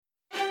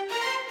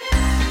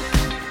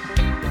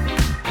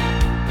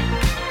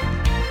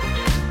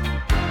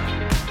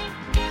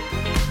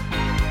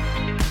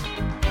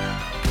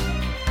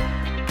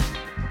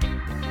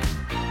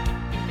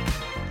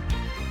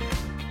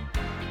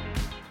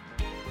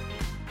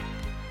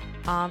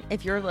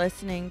If you're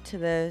listening to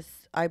this,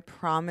 I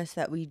promise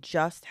that we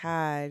just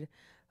had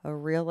a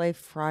real life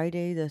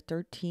Friday the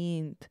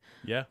 13th.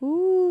 Yeah.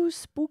 Ooh,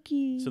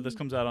 spooky. So this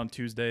comes out on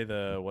Tuesday,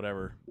 the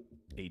whatever,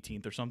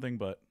 18th or something,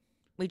 but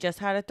We just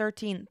had a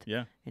 13th.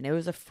 yeah. And it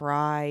was a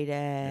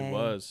Friday. It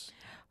was.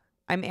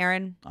 I'm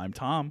Erin. I'm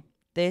Tom.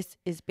 This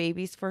is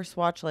Baby's First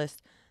Watch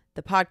List,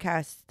 the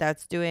podcast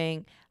that's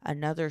doing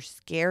another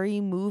scary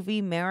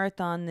movie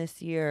marathon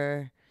this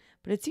year.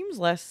 But it seems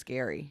less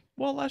scary.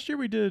 Well, last year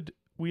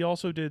we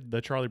also did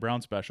the Charlie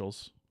Brown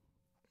specials,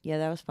 Yeah,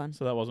 that was fun.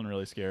 so that wasn't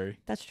really scary.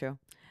 That's true.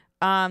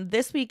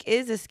 This week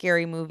is a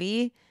scary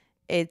movie.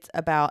 It's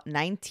about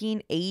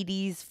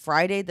 1980s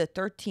Friday the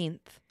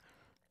 13th.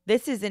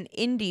 This is an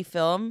indie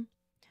film,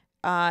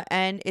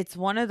 and it's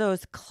one of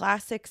those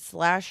classic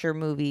slasher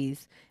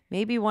movies.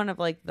 Maybe one of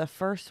like the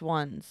first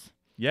ones.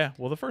 Yeah,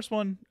 well, the first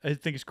one I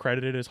think is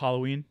credited as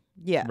Halloween,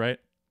 Yeah, right?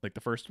 Like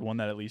the first one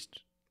that at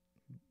least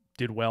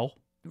did well.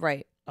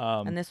 right.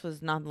 And And this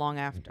was not long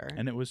after.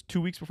 it was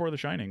 2 weeks before The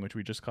Shining, which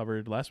we just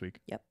covered last week.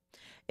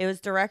 It was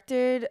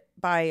directed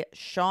by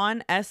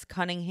Sean S.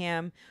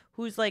 Cunningham,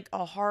 who's like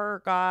a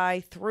horror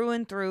guy through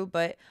and through,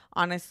 but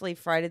honestly,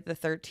 Friday the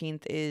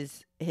 13th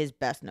is his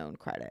best known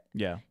credit.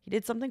 Yeah. He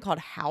did something called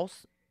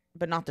House,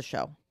 but not the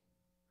show.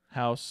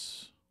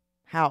 House.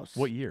 House.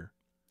 What year?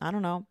 I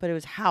don't know, but it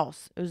was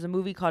House. It was a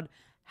movie called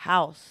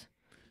House.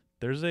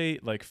 There's a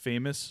like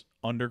famous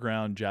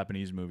underground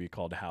Japanese movie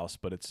called House,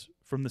 but it's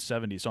from the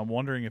 70s. So I'm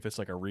wondering if it's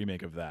like a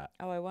remake of that.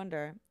 Oh, I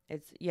wonder.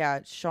 It's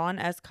Sean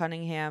S.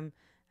 Cunningham,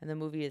 and the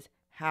movie is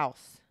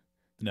House.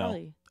 No,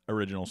 Probably.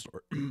 original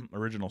story.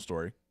 Original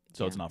story.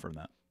 So it's Yeah. not from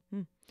that.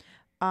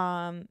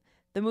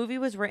 The movie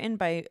was written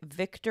by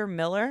Victor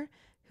Miller,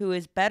 who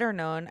is better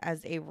known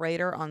as a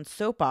writer on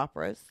soap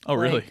operas. Oh,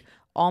 really? like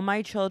All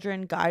My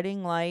Children,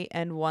 Guiding Light,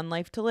 and One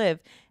Life to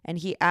Live. And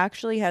he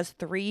actually has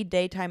 3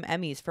 daytime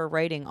Emmys for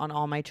writing on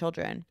All My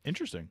Children.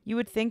 Interesting. You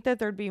would think that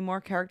there'd be more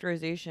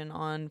characterization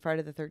on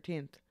Friday the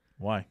 13th.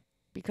 Why?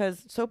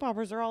 Because soap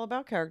operas are all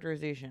about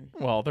characterization.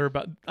 Well,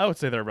 I would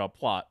say they're about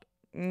plot.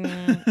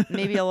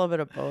 Maybe a little bit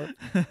of both.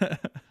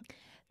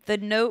 The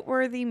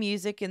noteworthy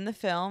music in the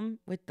film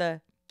with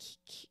the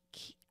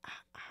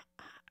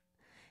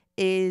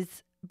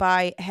is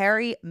by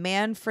Harry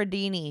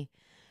Manfredini.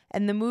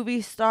 And the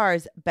movie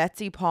stars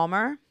Betsy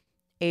Palmer,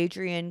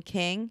 Adrian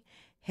King,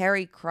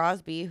 Harry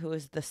Crosby, who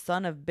is the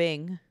son of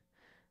Bing,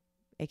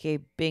 aka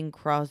Bing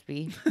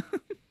Crosby.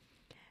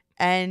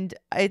 And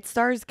it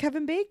stars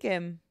Kevin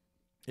Bacon.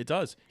 It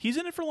does. He's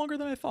in it for longer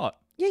than I thought.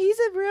 Yeah, he's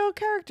a real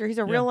character. He's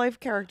a Yeah. real life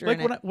character. Like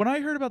in it. when I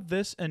heard about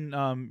this and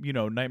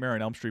Nightmare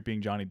on Elm Street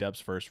being Johnny Depp's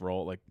first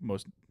role, like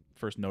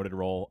first noted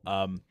role,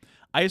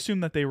 I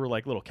assumed that they were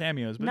like little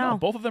cameos, but no, No.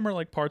 both of them are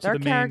like parts They're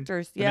of the main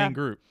characters, the yeah. main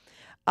group.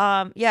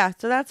 Yeah,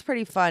 so that's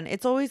pretty fun.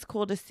 It's always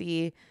cool to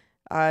see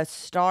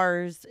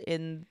stars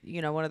in,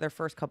 one of their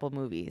first couple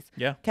movies.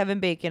 Yeah. Kevin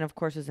Bacon, of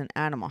course, was in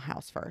Animal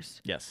House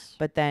first, Yes.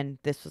 but then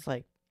this was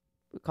like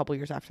a couple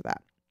years after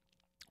that.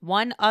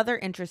 One other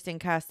interesting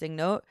casting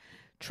note,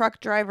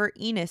 truck driver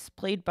Enos,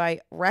 played by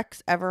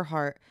Rex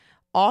Everhart,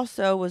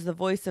 also was the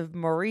voice of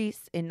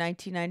Maurice in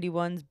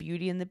 1991's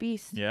Beauty and the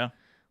Beast. Yeah.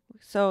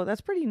 So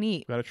that's pretty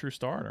neat. Got a true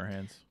star in our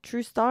hands.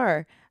 True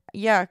star.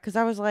 Yeah, because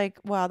I was like,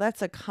 wow,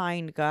 that's a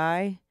kind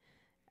guy.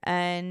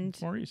 And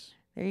Maurice.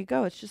 there you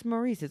go. It's just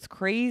Maurice. It's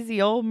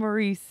crazy old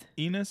Maurice.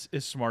 Enos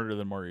is smarter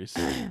than Maurice.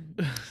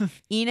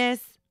 Enos,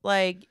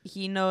 like,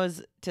 he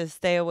knows to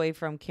stay away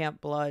from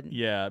Camp Blood.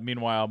 Yeah.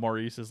 Meanwhile,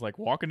 Maurice is like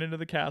walking into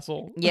the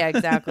castle. Yeah,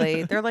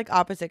 exactly. They're like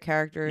opposite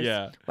characters.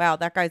 Yeah. Wow,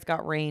 that guy's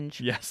got range.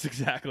 Yes,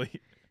 exactly.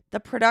 The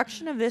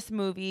production of this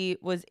movie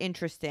was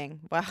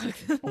interesting. Wow.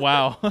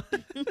 Wow.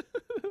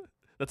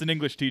 That's an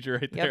English teacher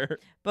right Yep. there.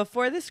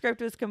 Before the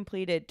script was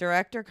completed,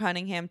 director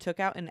Cunningham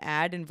took out an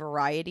ad in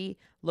Variety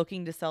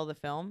looking to sell the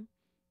film,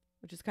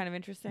 which is kind of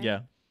interesting. Yeah.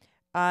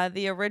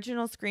 The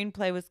original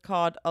screenplay was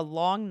called A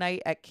Long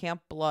Night at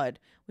Camp Blood,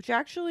 which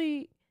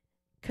actually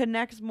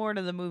connects more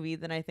to the movie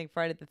than I think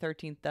Friday the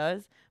 13th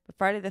does. But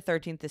Friday the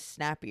 13th is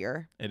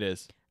snappier. It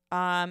is.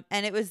 And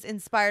it was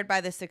inspired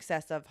by the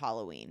success of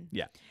Halloween.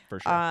 Yeah, for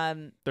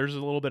sure. There's a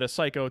little bit of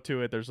Psycho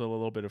to it. There's a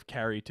little bit of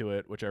Carrie to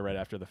it, which I read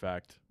after the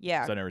fact.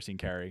 Yeah. 'Cause I've never seen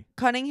Carrie.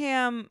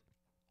 Cunningham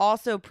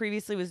also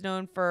previously was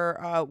known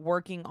for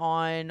working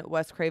on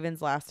Wes Craven's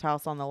Last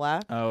House on the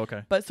Left, Oh,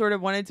 okay. but sort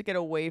of wanted to get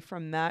away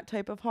from that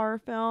type of horror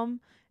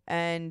film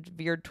and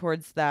veered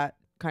towards that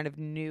kind of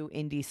new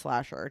indie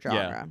slasher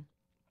genre.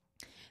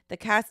 The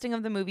casting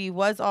of the movie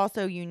was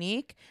also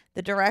unique.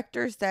 The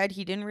director said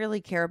he didn't really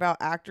care about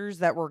actors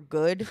that were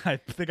good. I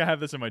think I have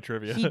this in my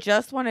trivia. He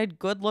just wanted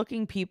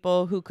good-looking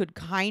people who could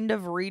kind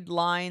of read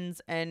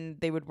lines, and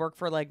they would work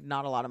for like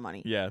not a lot of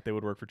money. Yeah, they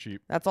would work for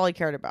cheap. That's all he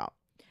cared about.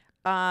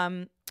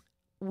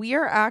 We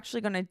are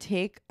actually going to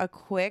take a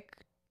quick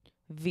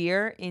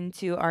veer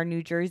into our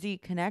New Jersey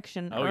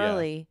connection Oh, yeah.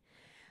 early.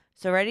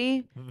 So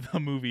ready? The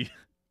movie.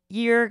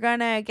 You're going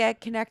to get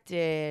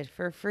connected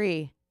for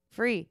free.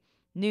 Free.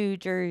 New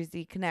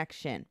Jersey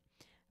connection.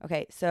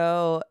 Okay,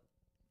 so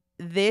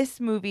this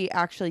movie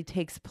actually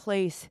takes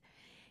place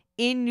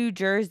in New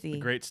Jersey, The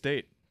great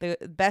state. the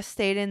best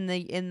state in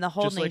the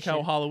whole Just like nation.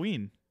 how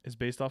Halloween is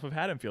based off of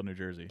Haddonfield, New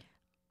Jersey.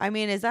 I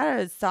mean, is that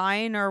a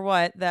sign or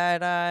what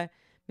that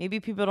maybe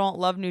people don't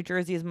love New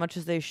Jersey as much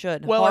as they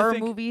should? Well, I Horror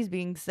think- movies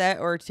being set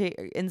or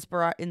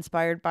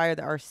inspired by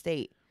our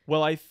state.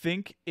 Well, I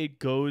think it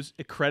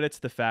credits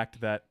the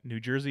fact that New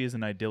Jersey is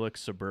an idyllic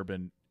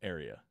suburban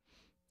area.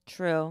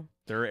 True.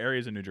 There are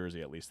areas in New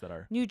Jersey, at least, that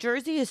are. New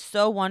Jersey is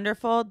so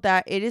wonderful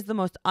that it is the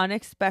most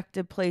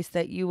unexpected place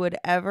that you would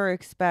ever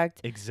expect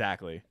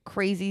Exactly.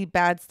 crazy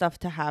bad stuff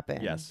to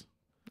happen. Yes.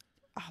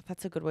 Oh,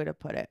 that's a good way to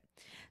put it.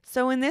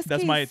 So in this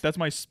That's case,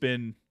 my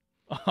spin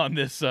on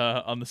this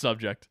on the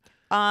subject.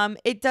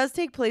 it does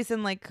take place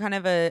in like kind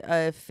of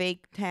a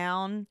fake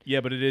town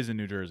Yeah, but it is in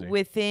New Jersey.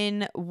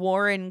 within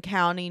Warren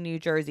County, New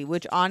Jersey,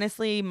 which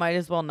honestly might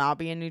as well not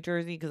be in New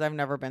Jersey because I've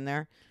never been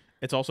there.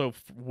 It's also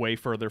way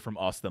further from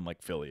us than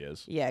like Philly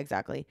is. Yeah,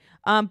 exactly.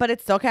 But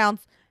it still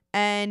counts.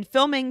 And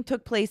filming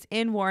took place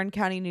in Warren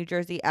County, New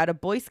Jersey at a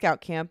Boy Scout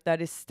camp that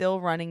is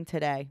still running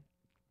today.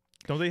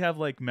 Don't they have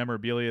like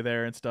memorabilia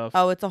there and stuff?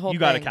 Oh, it's a whole You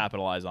thing. got to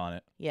capitalize on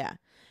it. Yeah.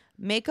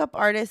 Makeup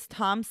artist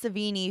Tom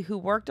Savini, who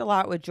worked a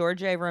lot with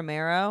George A.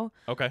 Romero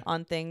Okay.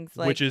 on things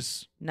like Which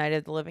is Night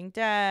of the Living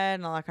Dead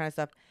and all that kind of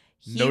stuff.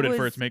 He noted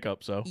for was- its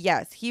makeup, so.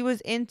 Yes, he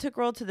was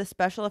integral to the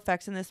special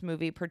effects in this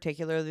movie,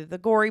 particularly the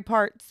gory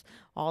parts,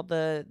 all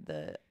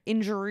the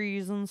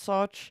injuries and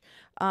such.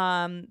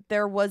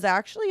 There was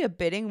actually a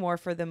bidding war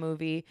for the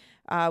movie,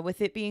 with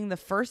it being the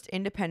first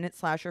independent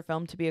slasher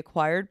film to be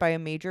acquired by a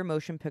major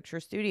motion picture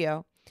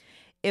studio.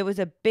 It was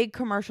a big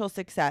commercial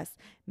success,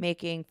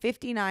 making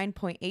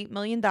 $59.8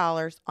 million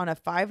on a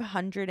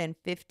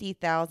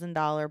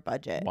 $550,000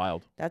 budget.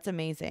 Wild. That's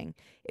amazing.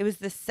 It was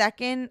the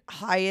second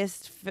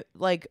highest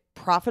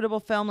profitable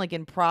film, like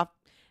in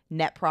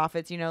net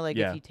profits, like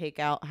Yeah. if you take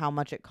out how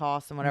much it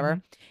costs and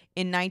whatever,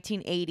 in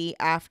 1980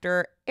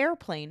 after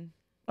Airplane.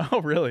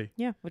 Oh, really?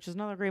 Yeah, which is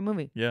another great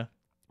movie. Yeah,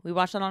 We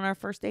watched it on our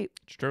first date.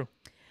 it's true.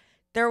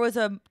 There was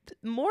a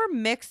more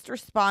mixed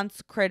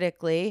response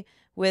critically,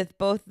 with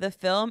both the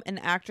film and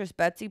actress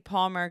Betsy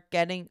Palmer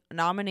getting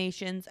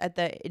nominations at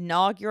the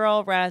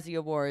inaugural Razzie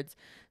Awards.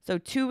 So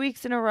 2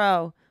 weeks in a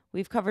row,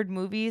 we've covered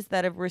movies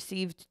that have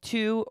received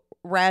 2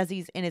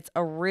 Razzies in its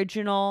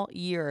original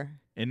year,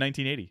 In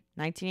 1980.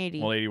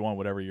 1980. Well, 81,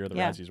 whatever year the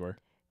Yeah. Razzies were.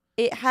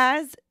 It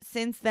has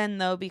since then,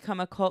 though, become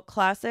a cult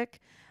classic,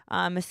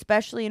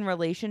 especially in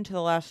relation to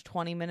the last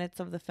 20 minutes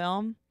of the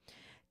film.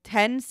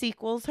 10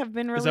 sequels have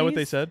been released. Is that what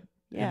they said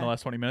in Yeah. the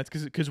last 20 minutes?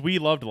 Because we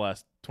loved the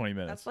last 20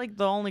 minutes. That's like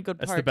the only good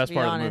part. That's the best to be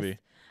part honest. of the movie.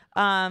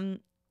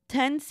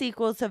 10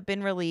 sequels have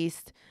been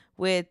released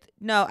with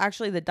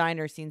actually the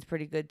diner scene's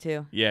pretty good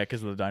too. Yeah,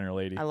 because of the diner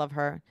lady. I love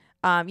her.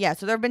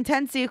 So there have been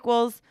 10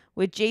 sequels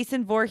with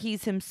Jason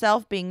Voorhees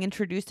himself being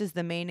introduced as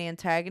the main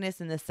antagonist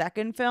in the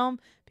second film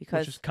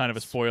because Which is kind of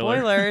a spoiler.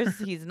 spoilers,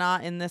 he's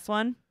not in this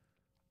one.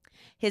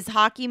 His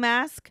hockey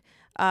mask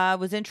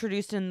was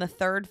introduced in the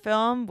third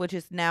film, which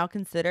is now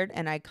considered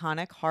an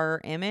iconic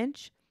horror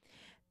image.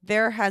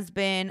 There has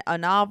been a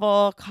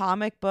novel,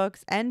 comic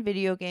books, and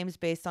video games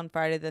based on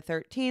Friday the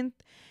 13th.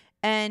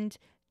 And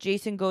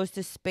Jason goes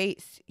to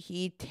space.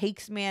 He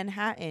takes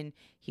Manhattan.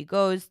 He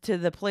goes to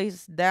the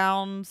place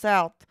down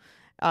south.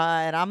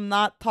 And I'm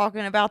not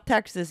talking about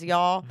Texas,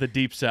 y'all. The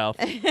Deep South.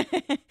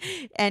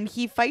 And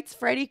he fights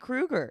Freddy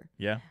Krueger.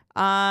 Yeah.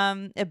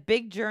 A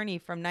big journey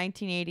from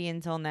 1980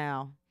 until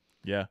now.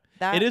 Yeah.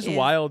 That It is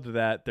wild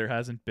that there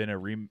hasn't been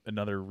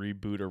another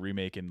reboot or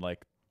remake in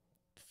like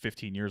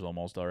 15 years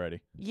almost already.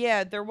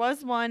 Yeah, there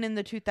was one in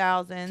the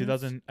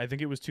 2000s. I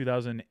think it was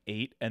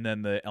 2008, and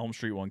then the Elm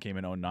Street one came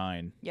in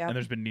 2009. Yeah. And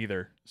there's been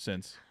neither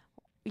since.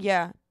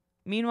 Yeah.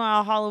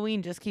 Meanwhile,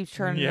 Halloween just keeps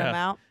churning them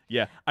out.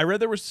 Yeah. I read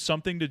there was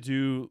something to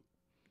do.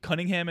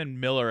 Cunningham and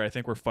Miller, I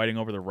think, were fighting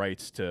over the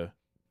rights to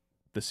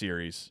the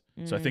series.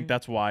 So I think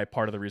that's why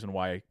part of the reason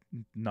why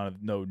no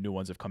new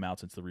ones have come out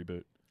since the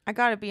reboot. I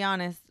gotta be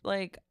honest.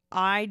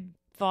 I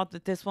thought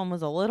that this one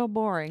was a little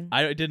boring.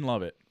 I didn't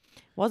love it.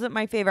 Wasn't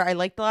my favorite. I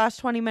liked the last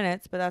 20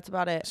 minutes, but that's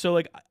about it.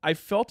 So I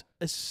felt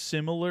a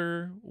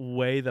similar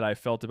way that I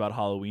felt about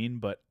Halloween,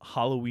 but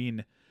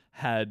Halloween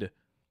had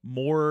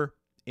more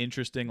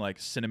interesting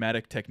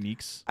cinematic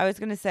techniques. I was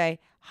gonna say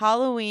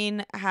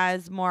Halloween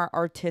has more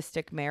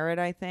artistic merit,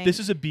 I think. This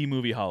is a B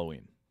movie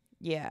Halloween.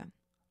 Yeah.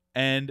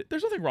 And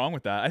there's nothing wrong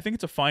with that. I think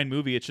it's a fine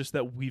movie. It's just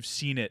that we've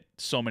seen it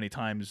so many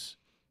times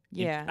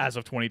Yeah. as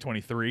of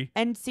 2023.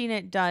 And seen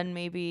it done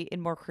maybe in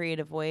more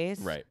creative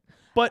ways. Right.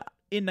 But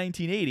in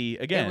 1980,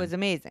 again, It was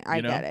amazing. I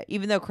you know? get it.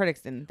 Even though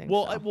critics didn't think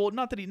so. well,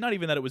 not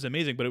even that it was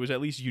amazing, but it was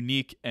at least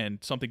unique and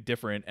something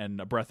different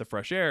and a breath of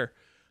fresh air.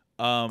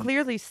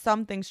 Clearly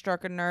something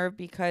struck a nerve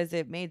because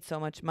it made so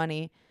much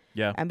money.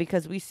 Yeah. And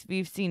because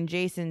we've seen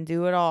Jason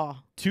do it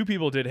all. 2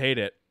 people did hate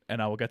it,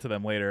 and I will get to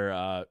them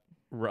later.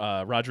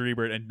 Roger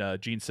Ebert and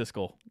Gene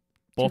Siskel,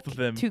 both of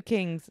them. 2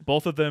 kings.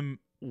 Both of them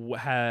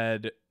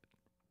had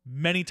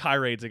many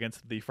tirades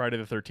against the Friday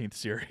the 13th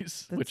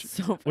series, That's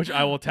which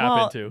I will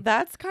tap into.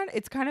 That's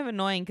it's kind of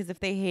annoying because if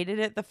they hated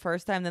it the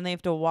first time, then they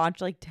have to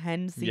watch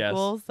 10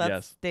 sequels. That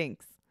yes.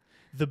 stinks.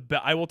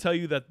 I will tell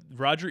you that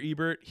Roger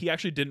Ebert, he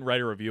actually didn't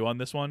write a review on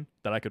this one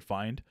that I could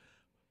find.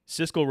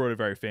 Siskel wrote a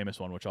very famous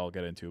one, which I'll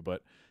get into,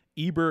 but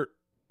Ebert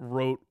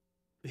wrote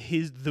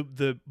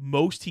the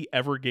most he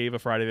ever gave a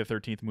Friday the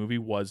 13th movie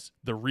was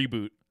the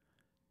reboot,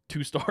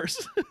 2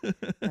 stars.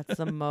 That's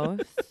the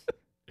most.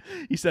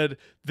 He said,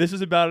 this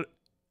is about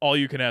all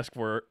you can ask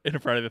for in a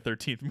Friday the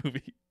 13th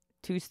movie.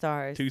 2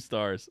 stars. 2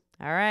 stars.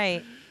 All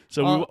right.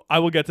 So I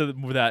will get to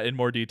that in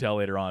more detail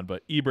later on,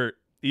 but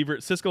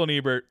Siskel and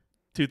Ebert,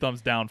 2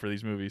 thumbs down for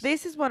these movies.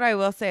 This is what I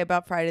will say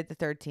about Friday the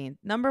 13th.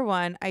 Number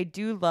one, I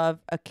do love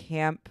a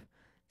camp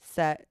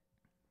set,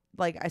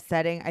 like a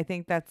setting. I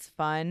think that's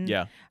fun.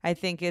 Yeah. I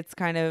think it's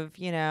kind of,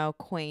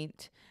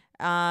 quaint.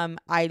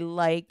 I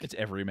like. It's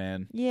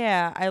Everyman.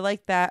 Yeah, I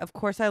like that. Of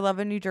course, I love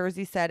a New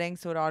Jersey setting,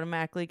 so it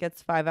automatically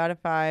gets 5 out of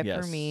 5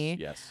 for me.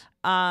 Yes.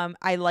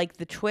 I like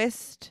the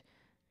twist,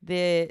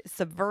 the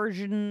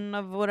subversion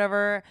of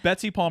whatever.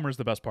 Betsy Palmer's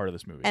the best part of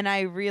this movie. And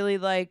I really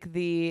like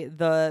the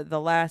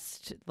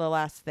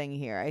last thing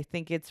here. I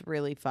think it's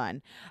really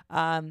fun.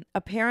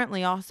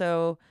 Apparently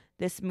also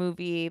this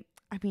movie,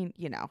 I mean,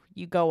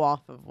 you go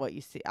off of what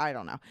you see. I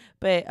don't know.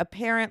 But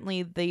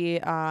apparently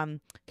the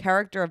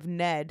character of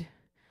Ned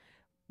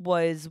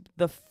was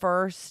the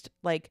first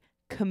like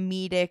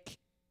comedic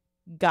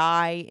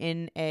guy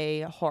in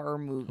a horror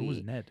movie. Who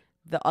was Ned?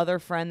 The other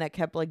friend that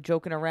kept like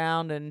joking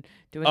around and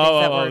doing things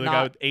that were the not.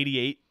 guy with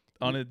 88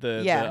 on it,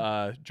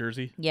 the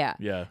jersey. Yeah.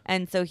 Yeah.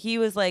 And so he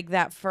was like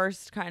that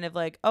first kind of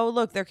like, oh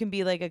look, there can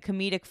be like a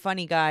comedic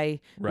funny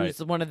guy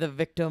who's one of the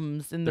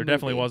victims in the movie. There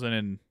definitely wasn't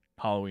in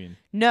Halloween.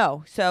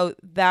 No. So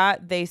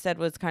that they said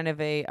was kind of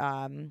a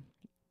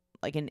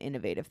like an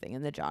innovative thing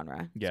in the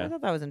genre. Yeah. So I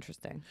thought that was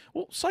interesting.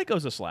 Well,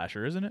 Psycho's a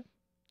slasher, isn't it?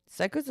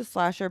 Psycho's a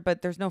slasher,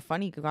 but there's no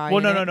funny guy.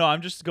 Well, in it. no.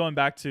 I'm just going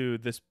back to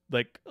this,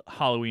 like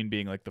Halloween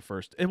being like the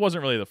first. It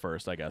wasn't really the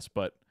first, I guess,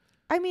 but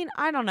I mean,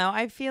 I don't know.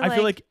 I feel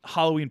like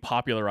Halloween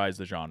popularized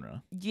the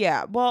genre.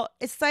 Yeah. Well,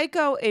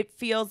 Psycho, it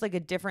feels like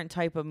a different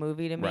type of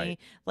movie to me. Right.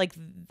 Like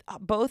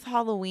both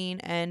Halloween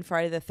and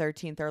Friday the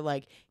 13th are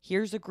like,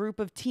 here's a group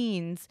of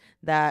teens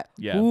that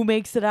who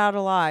makes it out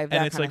alive.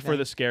 And it's like for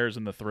the scares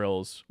and the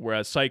thrills.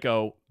 Whereas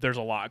Psycho, there's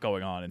a lot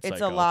going on in Psycho.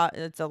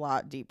 It's a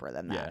lot deeper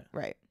than that. Yeah.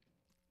 Right.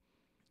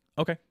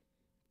 Okay.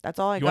 That's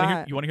all I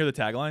got. You want to hear the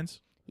taglines?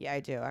 Yeah,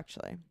 I do,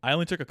 actually. I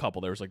only took a couple.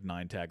 There was like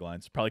 9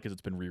 taglines, probably because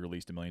it's been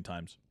re-released a million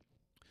times.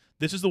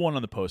 This is the one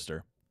on the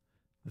poster.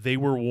 They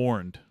were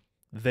warned.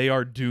 They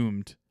are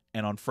doomed.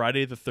 And on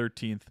Friday the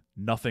 13th,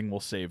 nothing will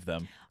save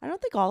them. I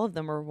don't think all of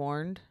them were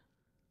warned.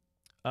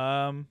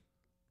 No,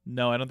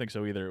 I don't think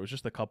so either. It was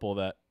just the couple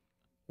that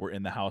were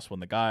in the house when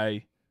the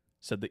guy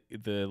said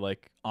the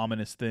like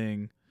ominous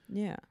thing.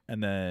 Yeah.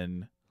 And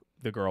then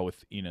the girl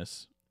with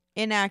Enos.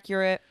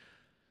 Inaccurate.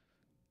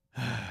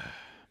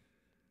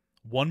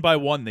 One by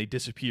one, they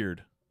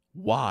disappeared.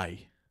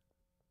 Why?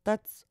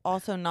 That's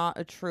also not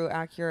a true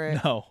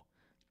accurate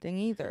thing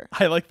either.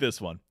 I like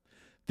this one.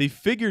 They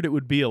figured it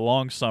would be a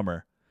long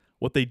summer.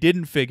 What they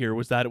didn't figure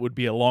was that it would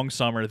be a long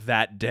summer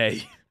that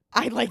day.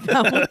 I like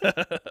that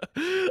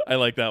one. I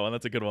like that one.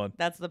 That's a good one.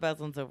 That's the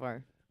best one so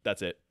far.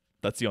 That's it.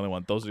 That's the only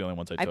one. Those are the only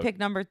ones I took. I picked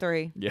number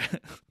 3. Yeah.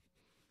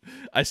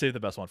 I saved the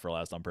best one for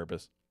last on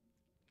purpose.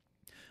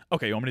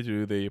 Okay, you want me to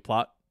do the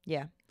plot?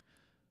 Yeah.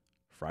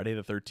 Friday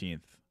the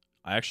 13th.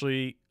 I'm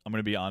going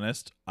to be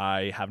honest,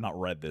 I have not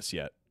read this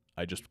yet.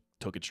 I just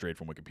took it straight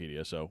from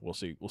Wikipedia, so we'll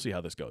see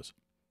how this goes.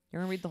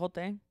 You're going to read the whole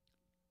thing?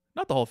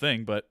 Not the whole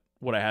thing, but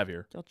what I have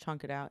here. You'll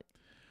chunk it out.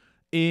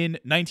 In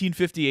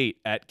 1958,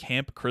 at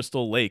Camp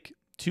Crystal Lake,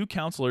 2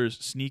 counselors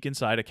sneak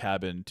inside a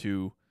cabin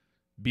to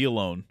be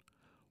alone,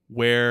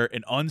 where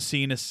an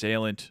unseen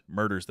assailant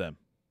murders them.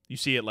 You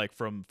see it like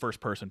from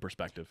first-person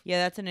perspective. Yeah,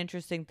 that's an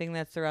interesting thing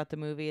that's throughout the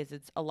movie. Is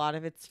it's a lot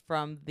of it's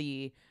from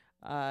the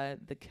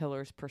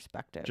killer's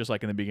perspective. Just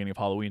like in the beginning of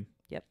Halloween.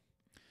 Yep.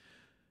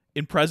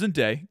 In present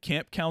day,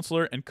 camp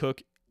counselor and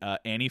cook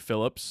Annie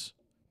Phillips,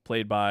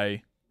 played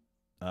by,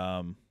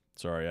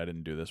 sorry, I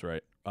didn't do this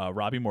right,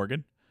 Robbie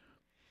Morgan,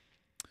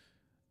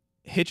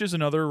 hitches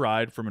another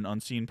ride from an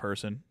unseen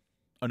person.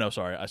 Oh, no,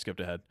 sorry, I skipped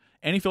ahead.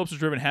 Annie Phillips is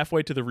driven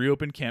halfway to the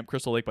reopened Camp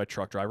Crystal Lake by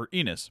truck driver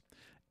Enos.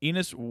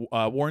 Enos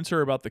warns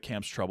her about the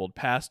camp's troubled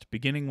past,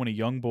 beginning when a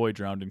young boy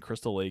drowned in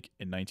Crystal Lake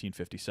in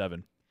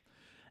 1957.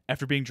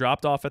 After being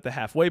dropped off at the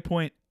halfway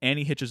point,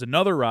 Annie hitches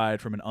another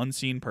ride from an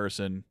unseen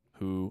person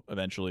who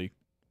eventually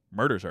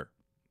murders her.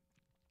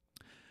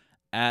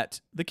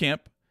 At the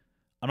camp,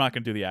 I'm not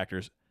going to do the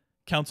actors,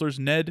 counselors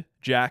Ned,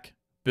 Jack,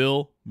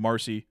 Bill,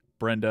 Marcy,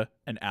 Brenda,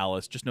 and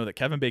Alice. Just know that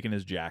Kevin Bacon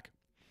is Jack,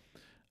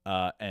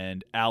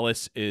 and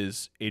Alice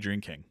is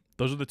Adrienne King.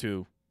 Those are the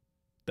 2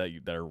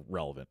 that are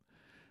relevant.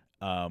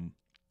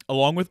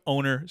 Along with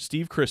owner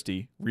Steve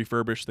Christie,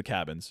 refurbish the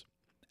cabins.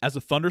 As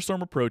a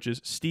thunderstorm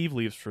approaches, Steve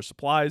leaves for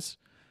supplies.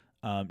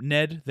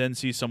 Ned then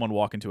sees someone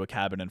walk into a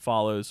cabin and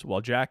follows,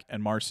 while Jack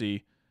and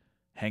Marcy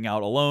hang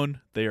out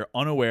alone. They are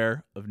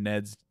unaware of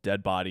Ned's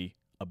dead body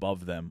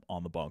above them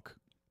on the bunk.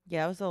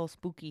 Yeah, it was a little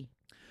spooky.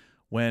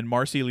 When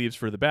Marcy leaves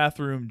for the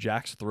bathroom,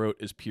 Jack's throat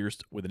is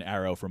pierced with an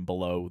arrow from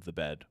below the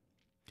bed.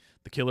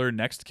 The killer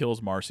next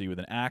kills Marcy with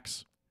an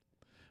axe.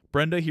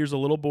 Brenda hears a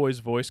little boy's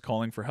voice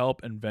calling for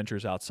help and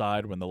ventures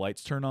outside when the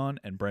lights turn on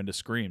and Brenda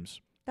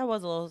screams. That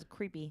was a little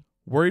creepy.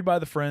 Worried by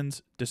the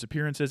friends'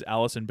 disappearances,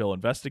 Alice and Bill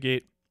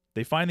investigate.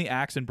 They find the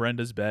axe in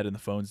Brenda's bed and the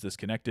phone's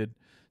disconnected.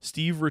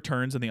 Steve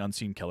returns and the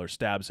unseen killer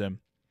stabs him.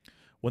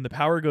 When the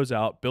power goes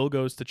out, Bill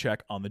goes to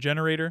check on the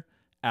generator.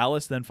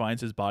 Alice then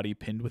finds his body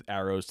pinned with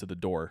arrows to the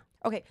door.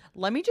 Okay,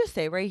 let me just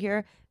say right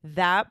here,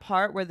 that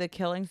part where the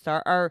killings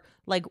start are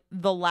like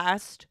the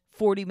last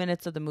 40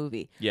 minutes of the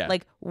movie. Yeah.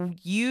 Like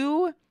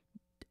you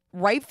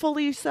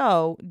rightfully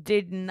so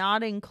did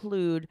not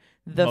include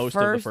the Most of the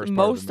first first part of the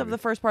most of movie. the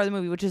first part of the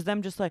movie, which is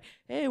them just like,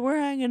 hey, we're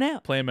hanging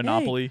out. Playing Hey,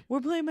 Monopoly. we're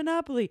playing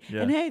Monopoly.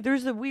 Yeah. And hey,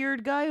 there's a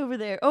weird guy over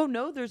there. Oh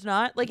no, there's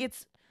not. Like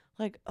it's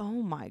like,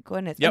 oh my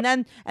goodness. Yep.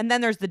 And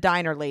then there's the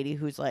diner lady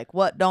who's like,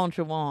 what don't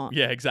you want?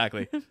 Yeah,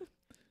 exactly.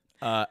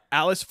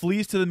 Alice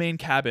flees to the main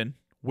cabin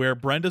where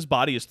Brenda's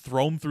body is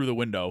thrown through the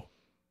window.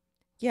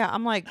 Yeah,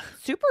 I'm like,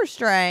 super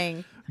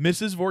strange.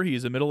 Mrs.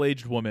 Voorhees, a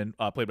middle-aged woman,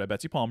 played by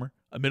Betsy Palmer,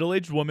 a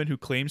middle-aged woman who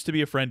claims to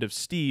be a friend of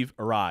Steve,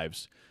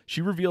 arrives.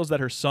 She reveals that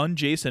her son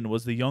Jason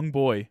was the young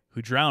boy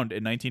who drowned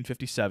in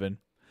 1957,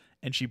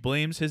 and she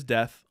blames his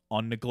death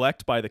on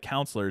neglect by the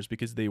counselors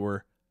because they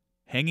were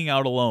hanging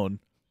out alone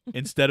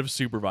instead of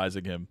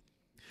supervising him.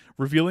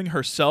 Revealing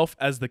herself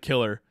as the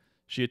killer,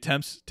 she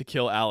attempts to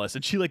kill Alice,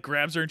 and she like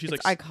grabs her and she's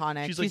It's like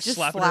iconic. She's like She's just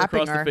slapping her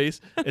across slapping her. the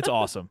face. It's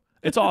awesome.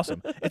 It's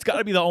awesome. It's got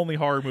to be the only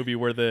horror movie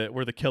where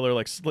the killer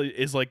like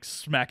is like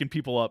smacking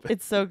people up.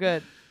 It's so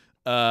good.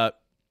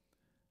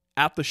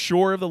 At the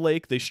shore of the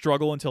lake, they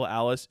struggle until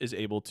Alice is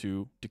able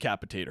to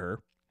decapitate her.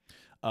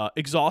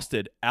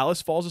 Exhausted,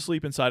 Alice falls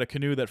asleep inside a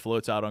canoe that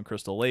floats out on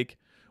Crystal Lake.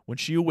 When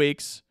she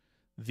awakes,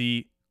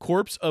 the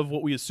corpse of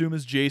what we assume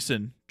is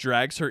Jason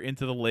drags her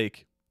into the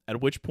lake,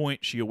 at which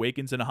point she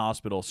awakens in a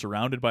hospital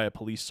surrounded by a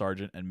police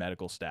sergeant and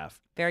medical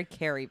staff. Very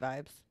Carrie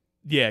vibes.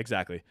 Yeah,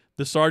 exactly.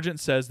 The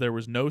sergeant says there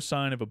was no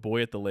sign of a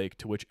boy at the lake,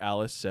 to which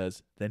Alice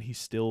says, then he's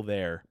still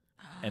there.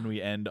 And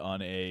we end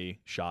on a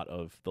shot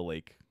of the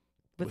lake.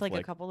 With like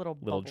a couple little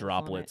bubbles on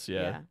droplets, it.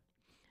 yeah.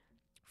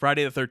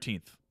 Friday the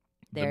 13th.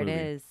 There it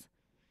is.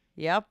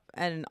 Yep.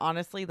 And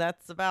honestly,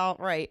 that's about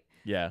right.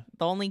 Yeah.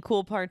 The only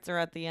cool parts are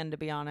at the end, to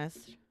be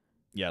honest.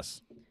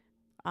 Yes.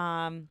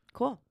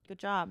 Cool. Good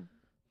job.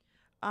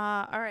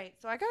 All right.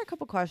 So I got a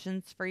couple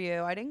questions for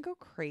you. I didn't go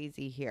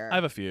crazy here. I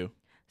have a few.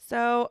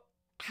 So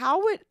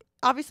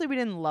obviously we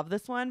didn't love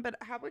this one, but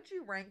how would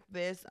you rank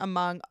this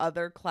among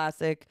other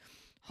classic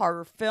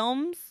horror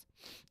films?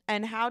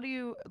 And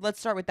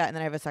let's start with that, and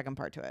then I have a second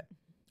part to it.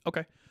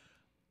 Okay.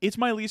 It's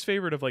my least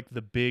favorite of like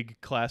the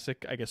big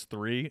classic, I guess,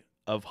 3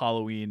 of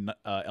Halloween,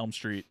 Elm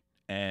Street,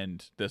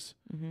 and this.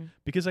 Mm-hmm.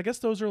 Because I guess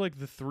those are like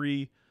the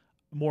 3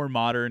 more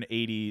modern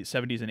 70s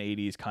and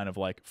 80s kind of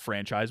like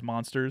franchise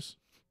monsters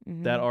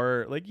Mm-hmm. that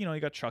are like, you know,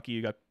 you got Chucky,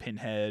 you got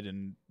Pinhead,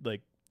 and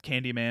like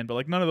Candyman, but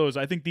like none of those.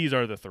 I think these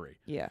are the 3.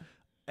 Yeah.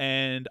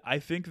 And I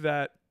think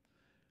that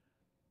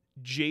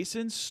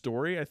Jason's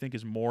story, I think,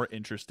 is more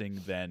interesting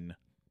than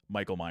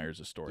Michael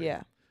Myers' story.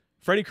 Yeah.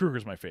 Freddy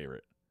Krueger's my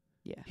favorite.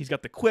 Yeah. He's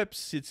got the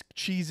quips, it's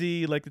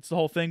cheesy, like it's the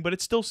whole thing, but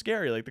it's still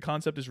scary. Like the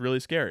concept is really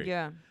scary.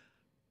 Yeah.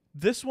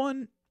 This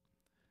one,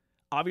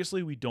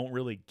 obviously we don't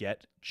really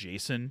get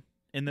Jason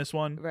in this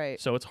one.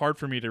 Right. So it's hard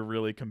for me to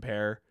really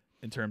compare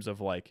in terms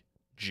of like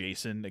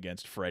Jason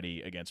against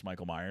Freddy against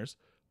Michael Myers.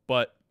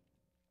 But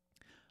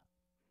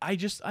I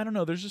don't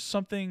know. There's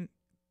something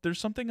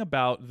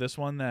about this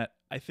one that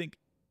I think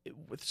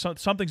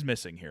something's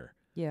missing here.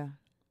 Yeah.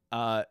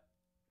 Not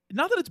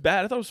that it's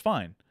bad. I thought it was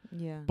fine.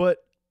 Yeah. But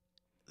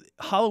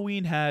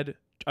Halloween had,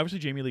 obviously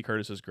Jamie Lee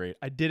Curtis is great.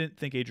 I didn't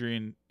think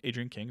Adrienne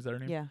King, is that her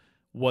name? Yeah.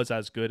 Was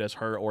as good as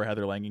her or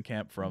Heather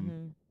Langenkamp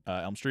from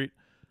Mhm. Elm Street.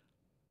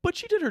 But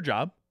she did her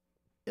job.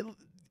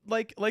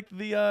 Like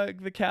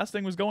the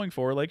casting was going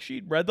for. Like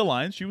she read the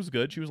lines. She was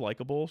good. She was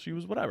likable. She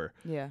was whatever.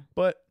 Yeah.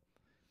 But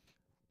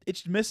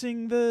it's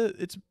missing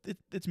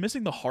it's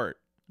missing the heart.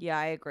 Yeah,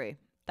 I agree.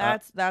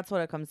 That's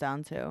what it comes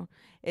down to.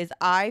 Is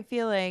I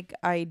feel like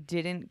I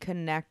didn't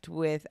connect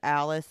with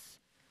Alice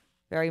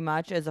very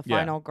much as a Yeah.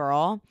 final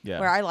girl. Yeah.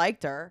 Where I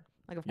liked her.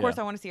 Like, of course,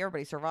 Yeah. I want to see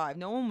everybody survive.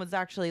 No one was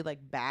actually like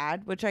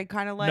bad, which I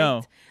kind of liked.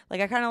 No.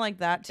 Like, I kind of like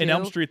that too. In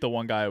Elm Street, the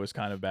one guy was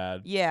kind of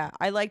bad. Yeah,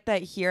 I like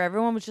that here.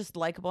 Everyone was just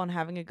likable and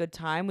having a good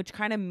time, which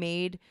kind of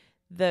made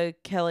the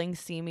killing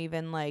seem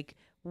even like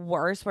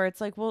worse. Where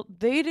it's like, well,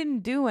 they didn't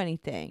do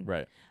anything.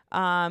 Right.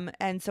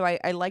 And so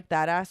I like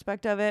that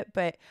aspect of it,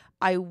 but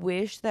I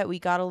wish that we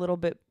got a little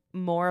bit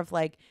more of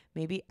like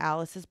maybe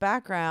Alice's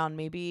background,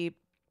 maybe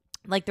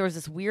like there was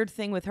this weird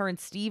thing with her and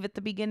Steve at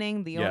the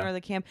beginning, the owner of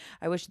the camp.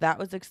 I wish that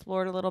was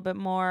explored a little bit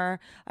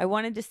more. I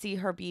wanted to see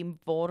her being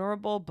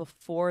vulnerable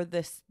before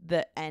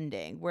the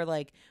ending, where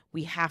like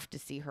we have to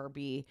see her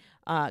be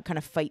kind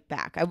of fight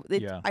back.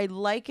 I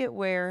like it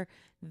where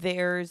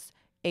there's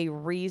a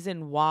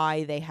reason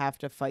why they have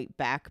to fight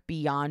back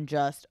beyond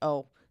just,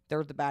 oh,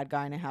 they're the bad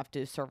guy and I have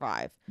to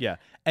survive. Yeah.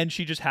 And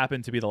she just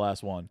happened to be the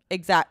last one.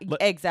 Exactly.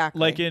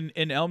 Like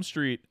in Elm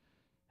Street,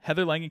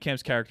 Heather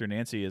Langenkamp's character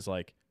Nancy is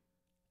like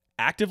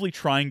actively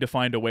trying to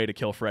find a way to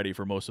kill Freddy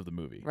for most of the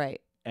movie. Right.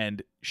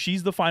 And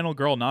she's the final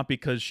girl, not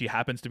because she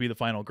happens to be the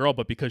final girl,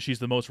 but because she's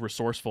the most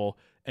resourceful,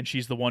 and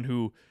she's the one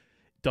who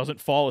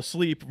doesn't fall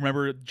asleep.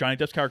 Remember, Johnny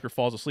Depp's character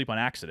falls asleep on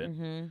accident.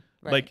 Mm-hmm.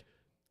 Right. Like,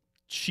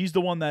 she's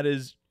the one that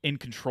is in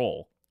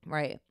control.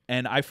 Right.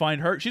 And I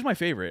find her, she's my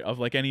favorite of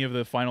like any of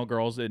the final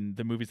girls in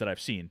the movies that I've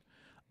seen.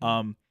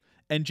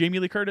 And Jamie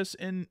Lee Curtis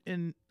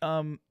in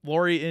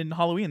Laurie in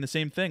Halloween, the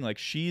same thing. Like,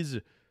 she's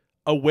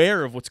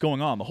aware of what's going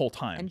on the whole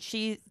time. And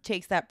she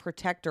takes that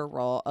protector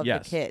role of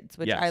Yes. the kids,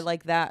 which Yes. I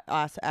like that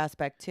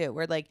aspect too,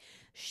 where like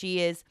she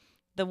is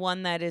the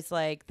one that is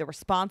like the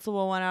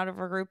responsible one out of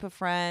her group of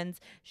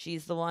friends.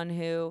 She's the one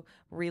who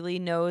really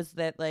knows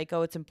that like,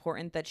 oh, it's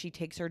important that she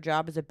takes her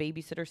job as a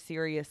babysitter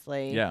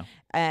seriously. Yeah.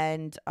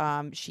 And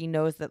she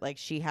knows that like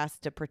she has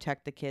to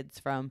protect the kids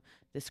from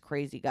this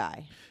crazy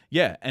guy.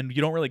 Yeah. And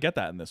you don't really get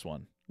that in this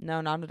one. No,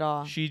 not at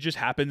all. She just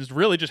happens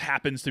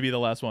to be the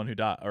last one who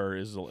died or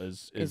is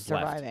Is left.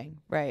 surviving.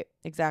 Right.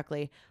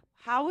 Exactly.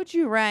 How would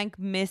you rank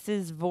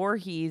Mrs.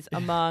 Voorhees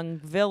among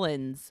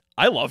villains?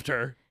 I loved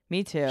her.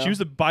 Me too. She was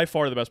by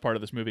far the best part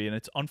of this movie, and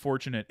it's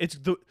unfortunate.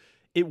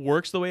 It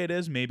works the way it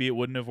is. Maybe it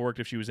wouldn't have worked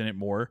if she was in it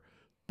more,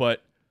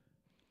 but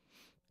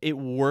it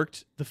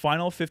worked. The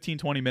final 15,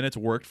 20 minutes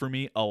worked for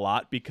me a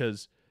lot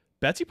because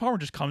Betsy Palmer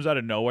just comes out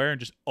of nowhere and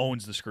just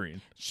owns the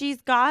screen.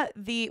 She's got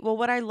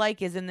what I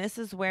like is, and this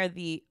is where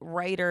the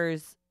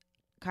writers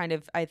kind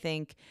of, I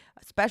think,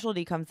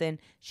 specialty comes in.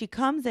 She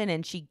comes in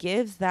and she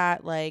gives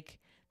that like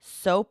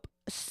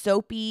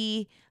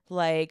soapy,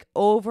 like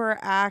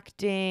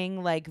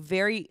overacting, like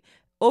very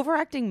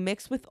overacting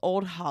mixed with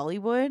old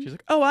Hollywood. She's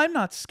like, "Oh, I'm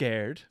not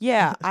scared."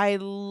 Yeah, I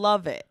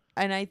love it.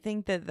 And I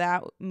think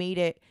that made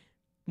it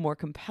more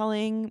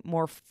compelling,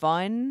 more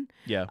fun.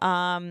 Yeah.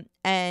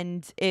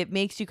 And it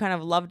makes you kind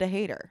of love to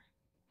hate her.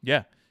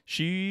 Yeah.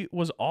 She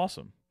was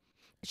awesome.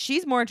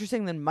 She's more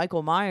interesting than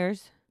Michael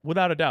Myers.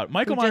 Without a doubt.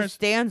 Michael who Myers just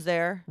stands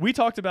there. We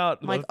talked about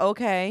I'm like,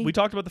 okay. We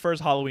talked about the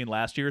first Halloween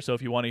last year, so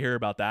if you want to hear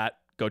about that,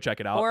 go check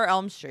it out. Or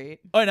Elm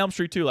Street. Oh, and Elm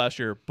Street too last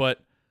year,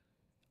 but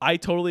I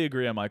totally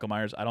agree on Michael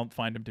Myers. I don't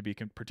find him to be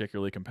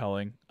particularly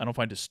compelling. I don't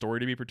find his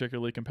story to be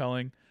particularly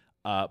compelling.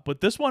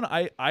 But this one,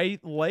 I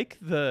like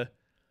the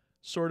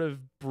sort of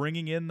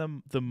bringing in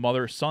the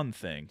mother-son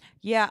thing.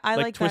 Yeah, I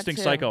like twisting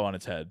that too. Psycho on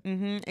its head.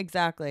 Mm-hmm,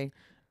 exactly.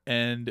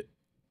 And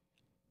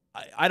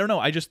I don't know.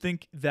 I just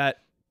think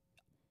that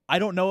I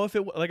don't know if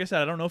it, like I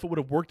said, I don't know if it would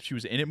have worked if she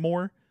was in it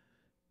more,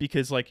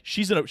 because like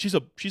she's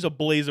a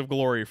blaze of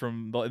glory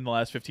in the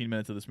last 15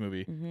 minutes of this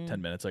movie,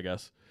 10 minutes, I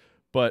guess.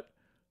 But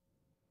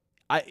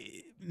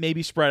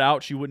maybe spread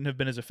out, she wouldn't have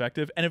been as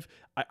effective. And if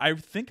I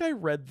think I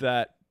read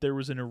that there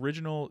was an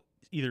original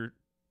either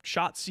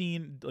shot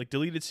scene, like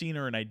deleted scene,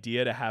 or an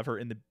idea to have her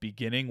in the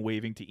beginning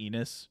waving to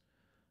Enos,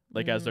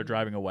 like as they're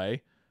driving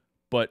away,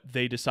 but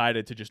they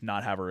decided to just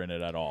not have her in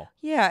it at all.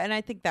 Yeah, and I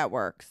think that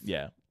works.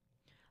 Yeah.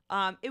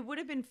 It would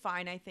have been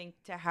fine, I think,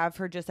 to have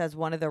her just as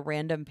one of the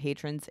random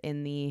patrons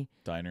in the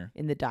diner.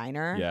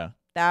 Yeah.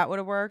 That would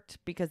have worked,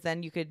 because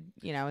then you could,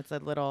 it's a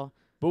little.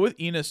 But with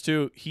Enos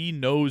too, he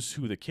knows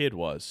who the kid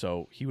was,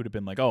 so he would have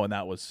been like, "Oh, and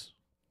that was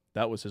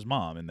his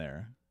mom in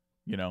there."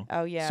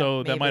 Oh yeah.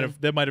 So maybe.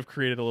 that might have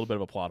created a little bit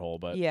of a plot hole,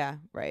 but yeah,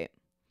 right.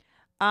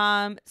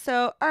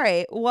 So all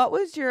right, what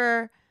was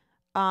your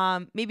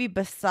maybe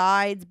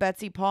besides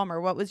Betsy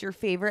Palmer, what was your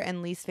favorite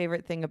and least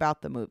favorite thing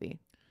about the movie?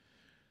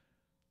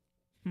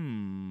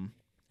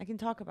 I can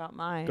talk about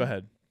mine. Go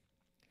ahead.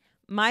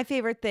 My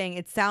favorite thing,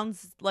 it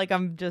sounds like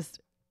I'm just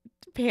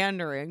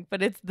pandering,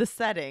 but it's the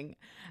setting.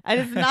 And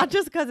it's not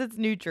just because it's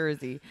New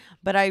Jersey,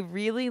 but I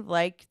really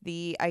like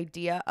the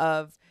idea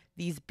of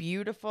these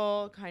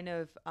beautiful kind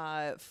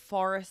of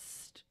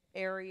forest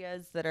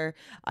areas that are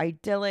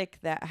idyllic,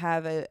 that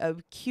have a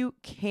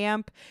cute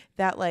camp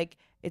that like,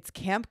 it's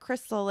Camp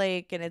Crystal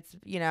Lake, and it's,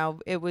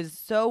 it was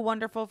so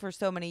wonderful for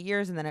so many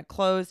years, and then it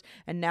closed,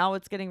 and now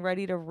it's getting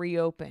ready to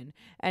reopen.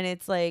 And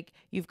it's like,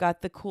 you've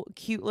got the cool,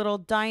 cute little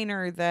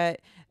diner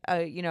that,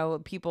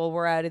 people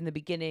were at in the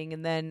beginning,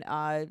 and then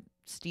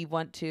Steve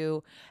went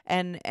to,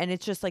 and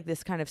it's just like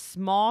this kind of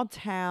small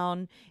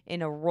town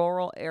in a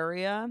rural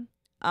area.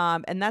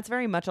 And that's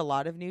very much a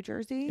lot of New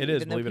Jersey. It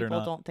is, even though believe it or people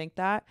not. don't think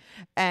that.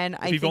 And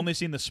if you've only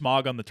seen the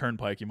smog on the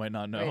turnpike, you might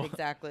not know. Right,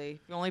 exactly.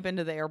 You've only been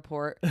to the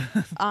airport.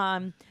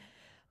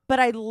 But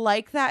I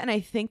like that, and I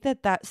think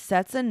that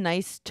sets a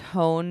nice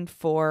tone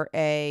for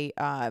a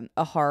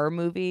horror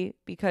movie,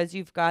 because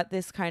you've got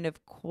this kind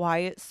of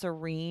quiet,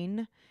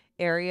 serene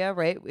area,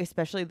 right?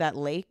 Especially that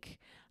lake.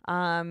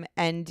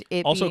 And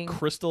it also,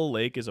 Crystal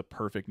Lake is a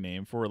perfect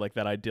name for like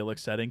that idyllic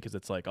setting, because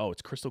it's like, oh,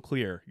 it's crystal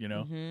clear,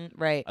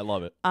 right. I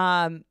love it.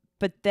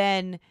 But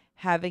then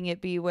having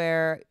it be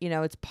where,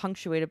 it's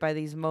punctuated by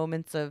these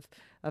moments of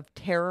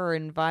terror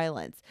and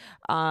violence.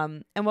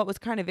 And what was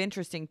kind of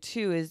interesting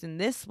too is in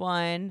this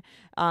one,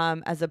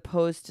 as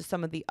opposed to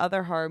some of the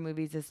other horror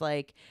movies, is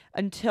like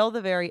until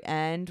the very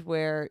end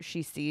where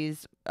she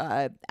sees,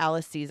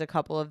 Alice sees a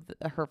couple of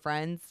her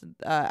friends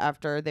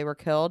after they were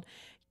killed.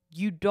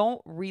 You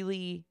don't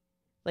really,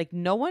 like,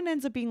 no one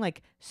ends up being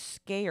like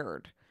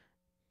scared.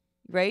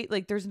 right?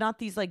 Like there's not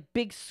these like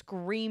big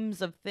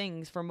screams of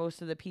things for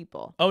most of the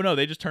people. Oh no,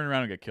 they just turn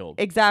around and get killed.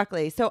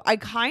 Exactly. So I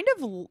kind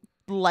of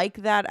like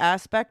that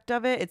aspect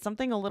of it. It's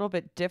something a little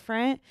bit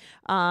different,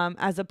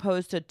 as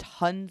opposed to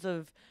tons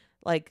of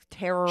like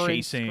terror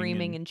Chasing and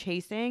screaming and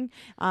chasing.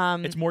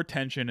 It's more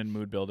tension and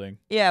mood building.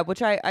 Yeah,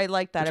 which I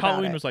like that Which about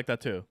Halloween it. was like that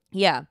too.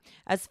 Yeah.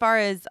 As far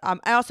as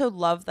I also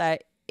love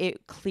that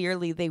it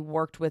clearly they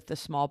worked with the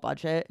small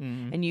budget,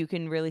 and you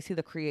can really see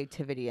the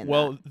creativity in that.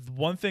 Well,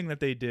 one thing that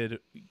they did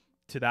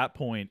to that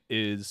point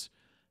is,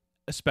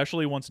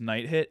 especially once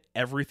night hit,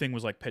 everything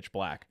was like pitch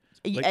black.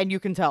 Like, and you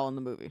can tell in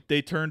the movie.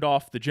 they turned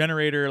off the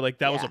generator. Like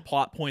that was Yeah. a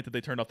plot point that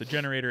they turned off the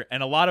generator,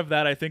 and a lot of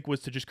that I think was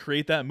to just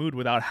create that mood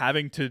without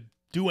having to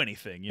do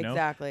anything. You know,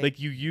 Exactly. like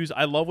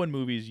I love when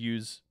movies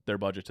use their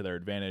budget to their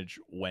advantage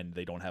when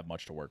they don't have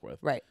much to work with.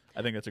 Right.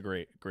 I think that's a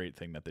great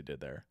thing that they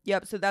did there.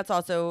 Yep. So that's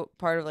also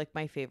part of like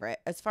my favorite.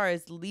 As far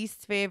as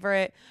least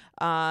favorite,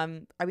 I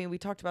mean, we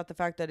talked about the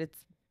fact that it's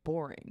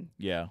boring.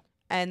 Yeah.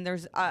 And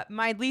there's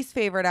my least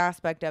favorite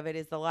aspect of it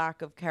is the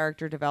lack of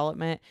character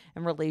development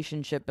and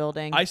relationship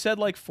building. I said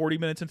like 40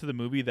 minutes into the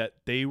movie that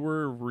they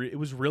were it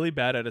was really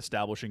bad at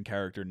establishing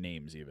character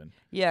names even.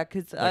 Yeah,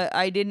 because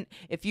I didn't.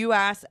 If you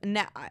ask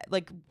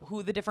like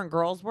who the different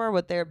girls were,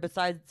 what they're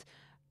besides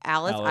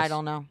Alice, I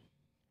don't know.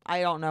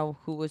 I don't know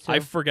who was who. I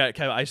forgot.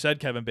 I said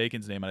Kevin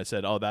Bacon's name, and I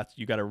said, "Oh, that's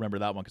you got to remember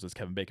that one because it's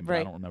Kevin Bacon." But I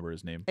Right. don't remember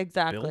his name.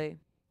 Exactly.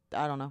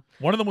 I don't know.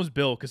 One of them was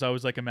Bill because I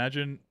was like,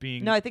 imagine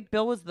being. No, I think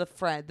Bill was the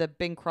friend, the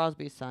Bing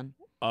Crosby's son.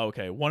 Oh,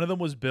 okay. One of them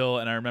was Bill,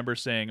 and I remember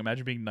saying,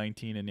 "Imagine being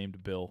 19 and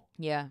named Bill."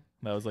 Yeah.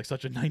 That was like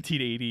such a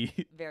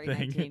 1980 Very thing.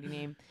 1980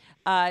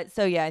 name.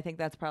 So yeah, I think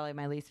that's probably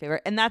my least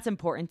favorite, and that's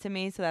important to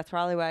me. So that's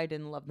probably why I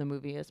didn't love the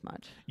movie as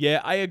much. Yeah,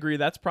 I agree.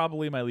 That's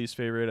probably my least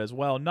favorite as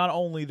well. Not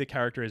only the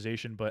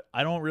characterization, but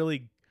I don't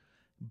really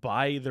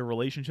buy the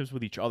relationships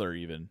with each other.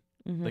 Even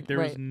like there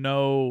was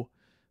no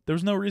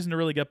reason to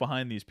really get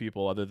behind these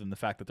people other than the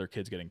fact that their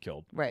kid's getting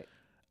killed. Right.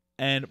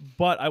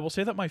 But I will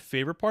say that my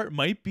favorite part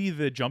might be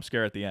the jump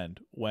scare at the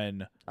end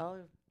when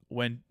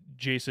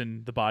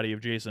Jason, the body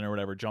of Jason or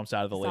whatever, jumps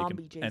out of the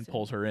Zombie lake and Jason.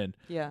 pulls her in.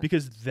 Yeah.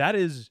 Because that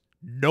is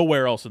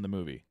nowhere else in the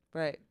movie.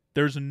 Right.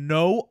 There's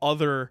no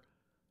other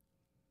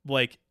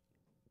like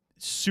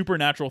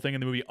supernatural thing in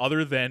the movie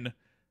other than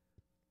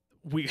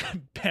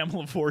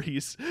Pamela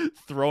Voorhees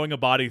throwing a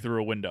body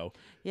through a window.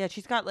 Yeah,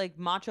 she's got like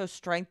macho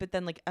strength, but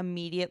then like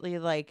immediately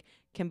like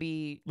can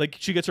be like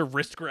she gets her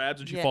wrist grabs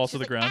and she falls to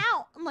the ground.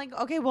 Ow! I'm like,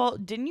 okay, well,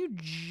 didn't you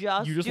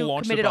just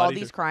launched the committed all body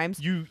these to- crimes?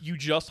 You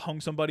just hung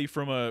somebody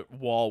from a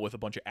wall with a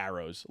bunch of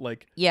arrows.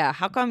 Like, Yeah,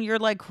 how come you're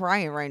like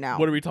crying right now?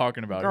 what are we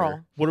talking about Girl.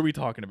 here? What are we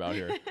talking about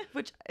here?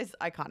 Which is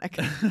iconic.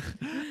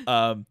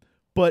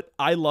 But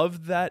I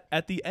love that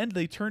at the end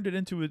they turned it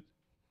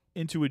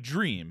into a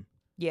dream,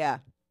 Yeah.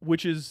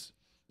 which is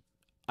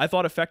I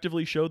thought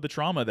effectively showed the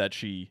trauma that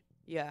she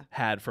Yeah.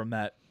 had from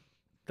that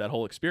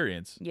whole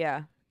experience.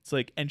 Yeah. It's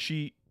like, and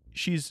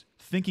she's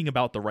thinking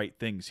about the right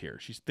things here.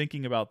 She's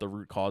thinking about the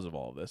root cause of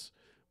all of this,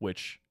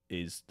 which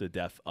is the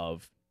death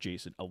of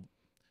Jason.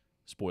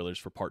 Spoilers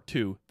for part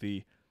 2.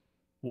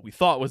 What we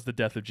thought was the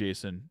death of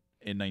Jason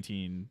in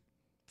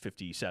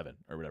 1957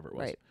 or whatever it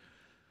was. Right.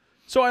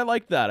 So I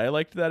liked that. I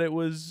liked that it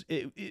was.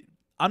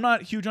 I'm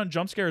not huge on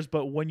jump scares,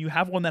 but when you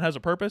have one that has a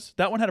purpose,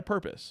 that one had a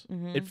purpose.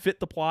 Mhm. It fit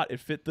the plot. It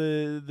fit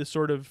the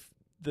sort of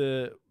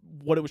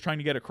what it was trying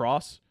to get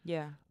across.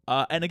 Yeah.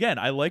 And again,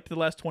 I liked the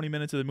last 20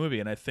 minutes of the movie,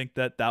 and I think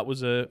that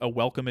was a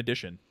welcome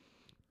addition.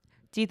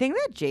 Do you think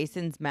that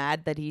Jason's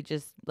mad that he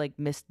just like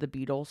missed the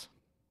Beatles?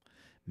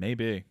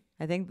 Maybe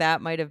I think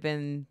that might have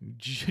been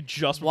just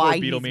before why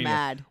he's Beatlemania.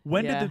 mad.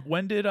 When Yeah.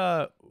 did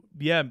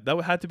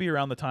that had to be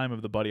around the time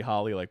of the Buddy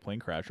Holly like plane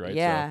crash, right?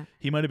 Yeah. So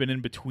he might have been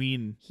in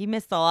between. He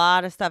missed a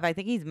lot of stuff. I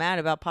think he's mad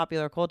about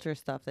popular culture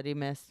stuff that he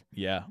missed.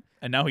 Yeah,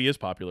 and now he is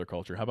popular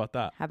culture. How about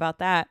that? How about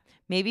that?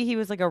 Maybe he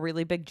was like a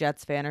really big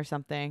Jets fan or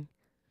something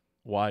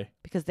Why?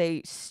 because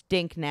they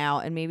stink now,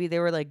 and maybe they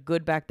were like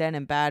good back then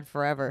and bad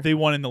forever. They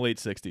won in the late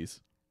 60s.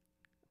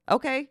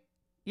 Okay.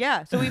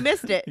 Yeah. So we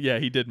missed it. Yeah,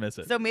 he did miss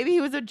it. So maybe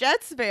he was a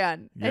Jets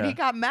fan and Yeah. he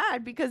got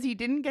mad because he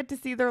didn't get to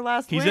see their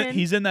last He's win.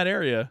 he's in that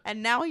area.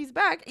 And now he's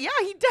back. Yeah,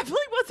 he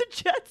definitely was a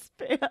Jets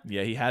fan.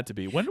 Yeah, he had to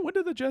be. When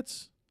did the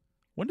Jets?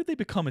 When did they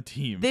become a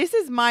team? This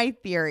is my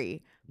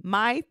theory.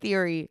 My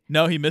theory.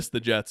 No, he missed the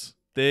Jets.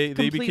 They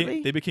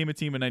Completely? became a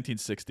team in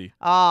 1960.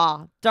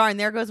 Ah, darn,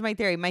 there goes my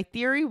theory. My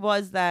theory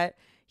was that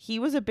he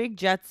was a big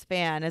Jets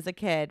fan as a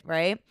kid,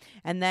 right?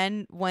 And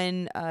then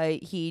when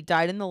he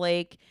died in the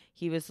lake,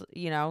 he was,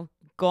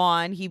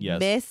 gone. He Yes.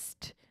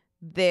 missed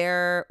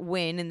their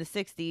win in the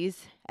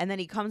 60s, and then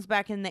he comes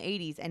back in the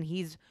 80s and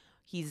he's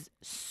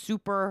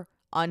super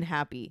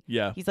unhappy.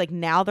 Yeah. He's like,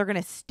 now they're going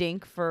to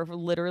stink for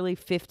literally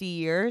 50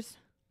 years.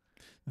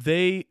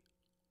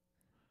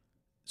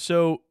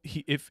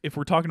 If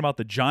we're talking about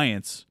the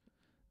Giants,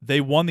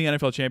 they won the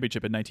NFL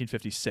championship in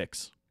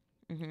 1956.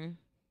 Mm-hmm.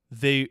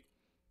 They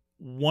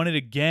won it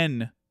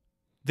again.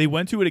 They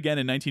went to it again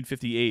in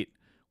 1958,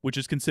 which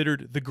is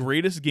considered the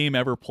greatest game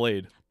ever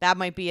played. That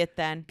might be it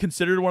then.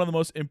 Considered one of the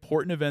most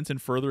important events in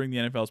furthering the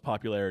NFL's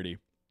popularity.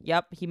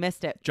 Yep, he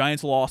missed it.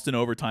 Giants lost in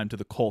overtime to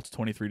the Colts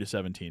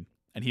 23-17,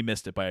 and he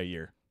missed it by a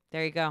year.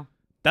 There you go.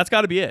 That's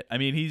got to be it. I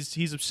mean,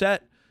 he's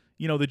upset.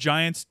 You know, the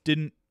Giants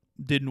didn't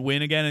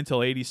win again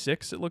until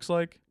 86, it looks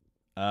like.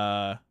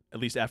 At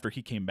least after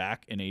he came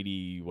back in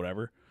 80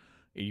 whatever,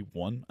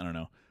 81, I don't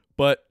know.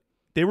 But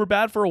they were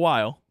bad for a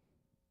while.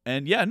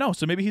 And yeah, no,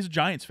 so maybe he's a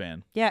Giants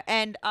fan. Yeah,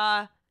 and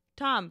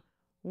Tom,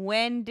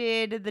 when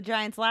did the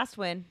Giants last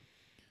win?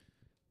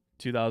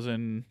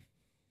 2000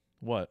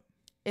 what?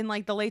 In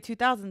like the late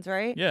 2000s,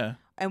 right? Yeah.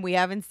 And we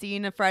haven't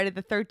seen a Friday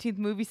the 13th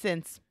movie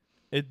since.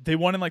 They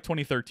won in like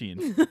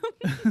 2013.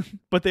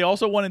 But they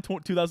also won in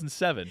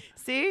 2007.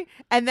 See?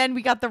 And then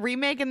we got the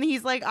remake and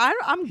he's like,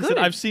 I'm He good. said,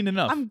 I've seen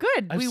enough. I'm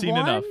good. I've we seen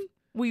won. enough.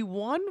 We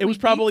won. It was We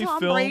beat probably Tom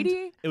filmed.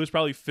 Brady. It was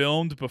probably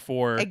filmed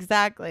before.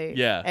 Exactly.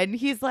 Yeah. And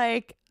he's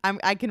like,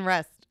 I can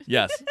rest.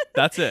 Yes,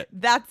 that's it.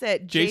 That's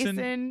it. Jason-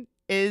 Jason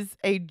is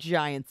a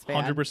Giants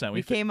fan. 100%.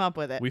 We came up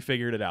with it. We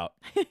figured it out.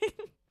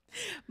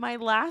 My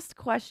last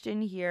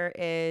question here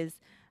is,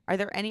 are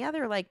there any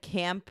other like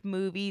camp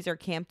movies or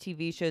camp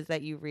TV shows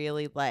that you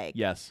really like?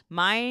 Yes.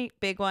 My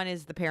big one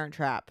is The Parent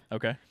Trap.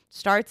 Okay.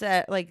 Starts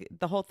at like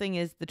the whole thing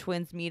is the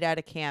twins meet at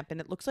a camp and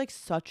it looks like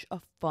such a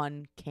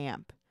fun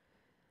camp.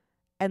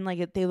 And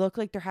like they look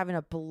like they're having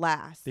a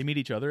blast. They meet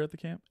each other at the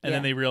camp, and Yeah.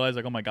 then they realize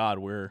like, oh my God,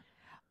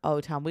 Oh,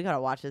 Tom, we got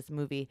to watch this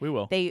movie. we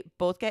will. They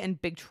both get in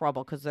big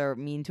trouble because they're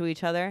mean to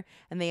each other,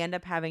 and they end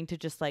up having to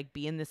just like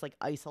be in this like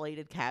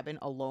isolated cabin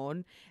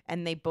alone.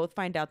 And they both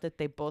find out that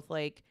they both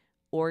like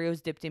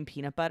Oreos dipped in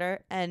peanut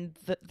butter, and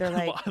they're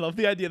like, I love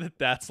the idea that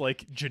that's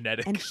like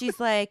genetic. and she's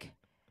like,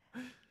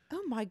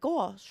 "Oh my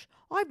gosh,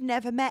 I've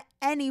never met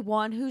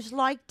anyone who's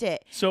liked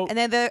it." So And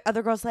then the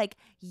other girl's like,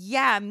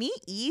 "Yeah, me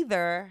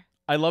either."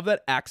 I love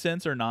that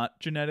accents are not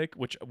genetic,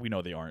 which we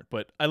know they aren't.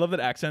 But I love that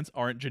accents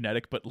aren't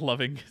genetic, but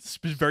loving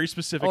very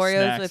specific Oreos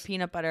snacks with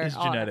peanut butter is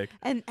all- genetic.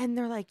 And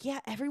they're like, "Yeah,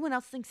 everyone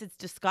else thinks it's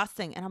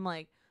disgusting," and I'm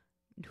like,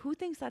 "Who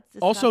thinks that's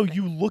disgusting?" Also,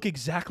 you look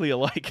exactly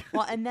alike.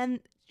 Well, and then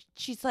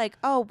she's like,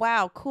 "Oh,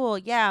 wow, cool.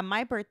 Yeah,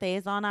 my birthday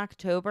is on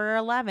October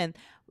 11th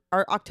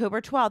or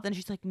October 12th." And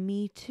she's like,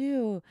 "Me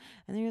too."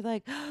 And then you're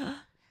like,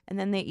 and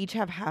then they each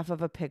have half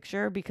of a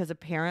picture because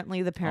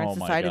apparently the parents Oh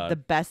my decided God. the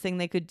best thing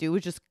they could do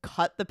was just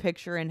cut the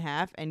picture in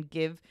half and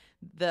give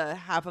the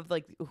half of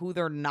like who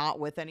they're not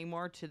with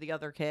anymore to the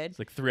other kid. It's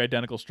like three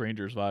identical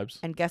strangers vibes.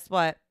 And guess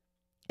what?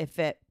 It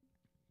fit.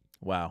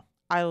 Wow.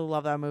 I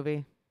love that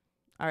movie.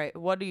 All right,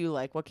 what do you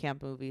like? What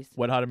camp movies?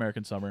 Wet Hot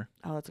American Summer.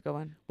 Oh, that's a good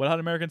one. Wet Hot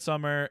American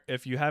Summer,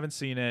 if you haven't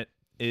seen it,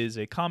 is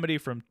a comedy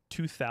from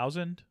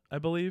 2000, I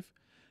believe.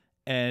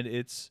 And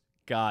it's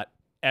got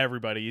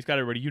everybody. He's got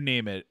everybody. You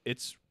name it.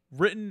 It's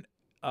written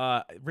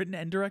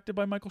and directed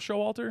by Michael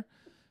Showalter.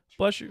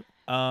 Bless you.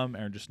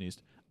 Aaron just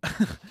sneezed.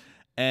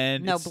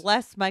 And No, it's-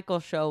 bless Michael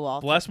Showalter.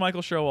 bless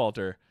Michael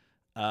Showalter.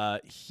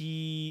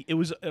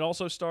 It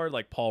also starred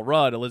like Paul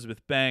Rudd,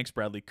 Elizabeth Banks,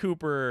 Bradley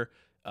Cooper,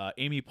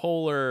 Amy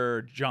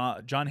Poehler,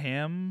 John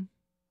Hamm.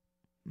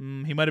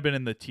 He might have been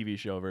in the TV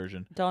show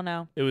version. Don't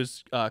know. It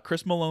was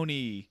Chris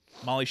Maloney,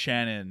 Molly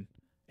Shannon.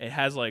 It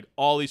has like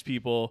all these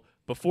people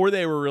before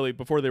they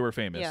were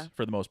famous Yeah.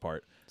 for the most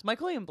part. Is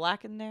Michael Ian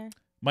Black in there?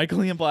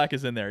 Michael Ian Black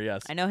is in there,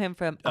 yes. I know him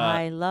from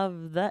I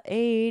Love the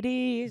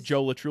 80s.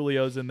 Joe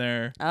Latrulio's in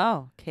there.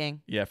 Oh,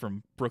 King. Yeah,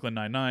 from Brooklyn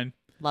Nine-Nine.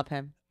 Love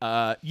him.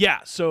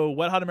 So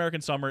Wet Hot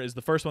American Summer is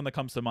the first one that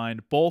comes to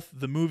mind, both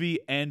the movie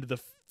and the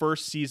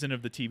first season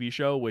of the TV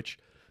show, which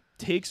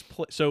takes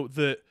place. So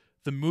the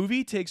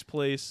movie takes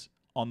place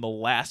on the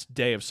last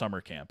day of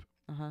summer camp.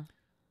 Uh-huh.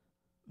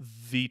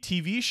 The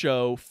TV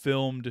show,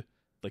 filmed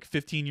like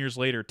 15 years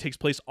later, takes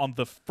place on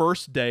the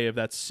first day of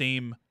that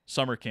same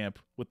summer camp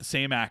with the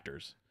same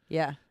actors.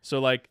 Yeah. So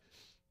like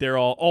they're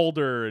all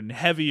older and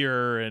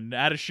heavier and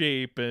out of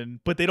shape,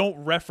 but they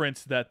don't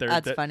reference that they're.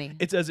 That's funny.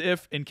 It's as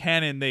if in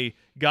canon they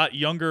got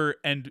younger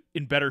and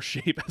in better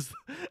shape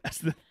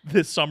as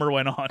this summer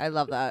went on. I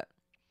love that.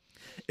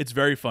 It's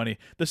very funny.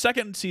 The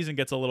second season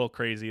gets a little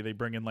crazy. They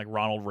bring in like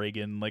Ronald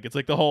Reagan. Like it's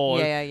like the whole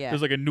Yeah.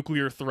 There's like a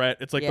nuclear threat.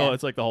 It's like Yeah.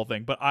 it's like the whole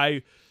thing. But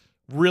I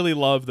really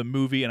love the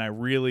movie and I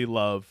really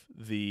love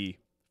the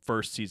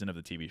first season of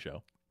the TV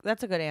show.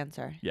 That's a good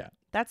answer. Yeah.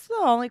 That's the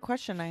only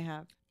question I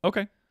have.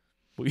 Okay.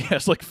 Well,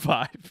 yes, like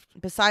 5.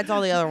 Besides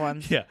all the other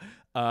ones. Yeah.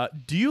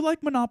 Do you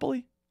like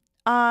Monopoly?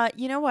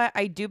 You know what?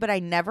 I do, but I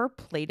never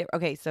played it.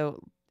 Okay,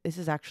 so this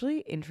is actually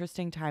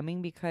interesting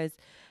timing because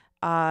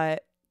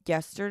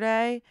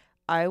yesterday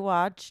I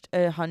watched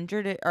an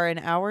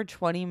hour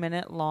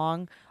 20-minute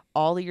long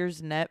All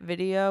Ears Net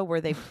video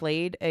where they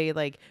played a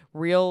like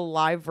real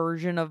live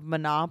version of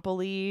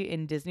Monopoly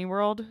in Disney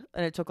World,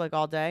 and it took like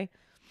all day.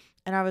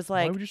 And I was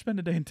Why like, would you spend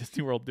a day in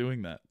Disney World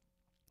doing that?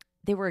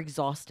 they were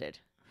exhausted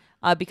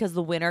because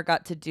the winner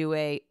got to do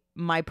a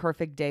My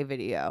Perfect Day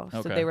video. So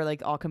Okay. they were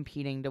like all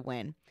competing to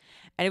win.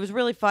 And it was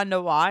really fun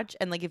to watch.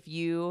 And like if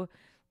you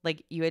had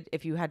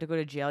to go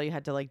to jail, you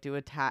had to like do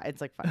a it's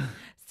like fun.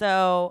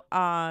 So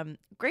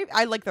great.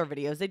 I like their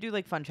videos. They do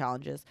like fun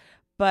challenges.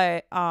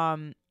 But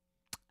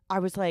I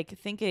was like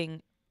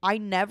thinking I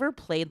never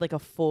played like a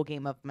full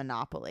game of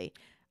Monopoly.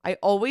 I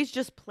always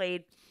just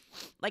played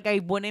like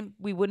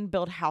we wouldn't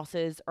build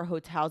houses or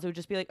hotels. It would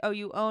just be like, oh,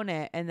 you own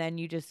it, and then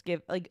you just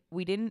give, like,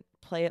 we didn't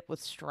play it with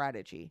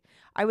strategy.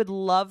 I would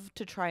love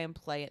to try and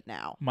play it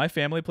now. My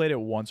family played it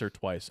once or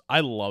twice. I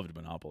loved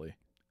Monopoly.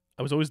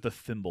 I was always the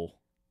thimble.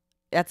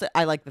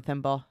 I like the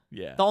thimble.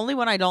 Yeah. The only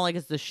one I don't like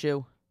is the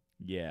shoe.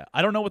 Yeah.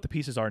 I don't know what the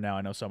pieces are now.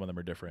 I know some of them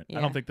are different. I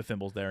Yeah. don't think the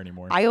thimble's there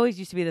anymore. I always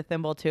used to be the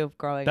thimble too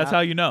growing That's up. how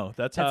you know.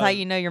 That's how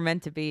you know you're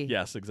meant to be.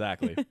 Yes,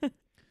 exactly.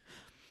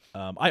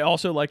 I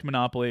also liked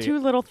Monopoly. Two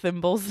little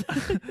thimbles.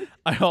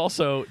 I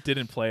also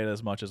didn't play it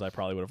as much as I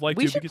probably would have liked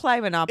We to should because play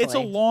Monopoly. it's a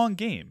long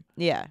game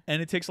Yeah.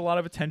 and it takes a lot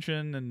of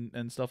attention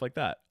and stuff like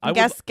that.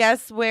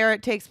 Guess where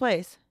it takes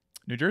place.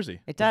 New Jersey.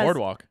 It The does.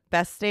 Boardwalk.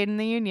 Best state in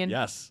the union.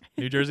 Yes.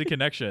 New Jersey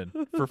Connection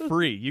for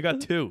free. You got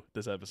 2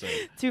 this episode.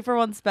 2 for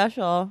 1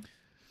 special.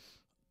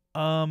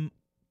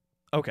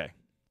 Okay.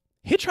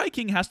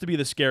 Hitchhiking has to be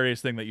the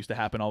scariest thing that used to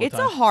happen all the It's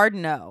time. a hard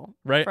no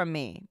Right? from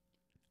me.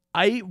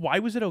 Why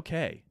was it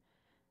okay?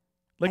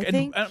 Like, I and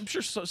think- I'm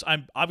sure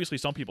I'm obviously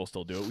some people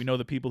still do it. We know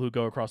the people who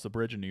go across the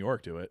bridge in New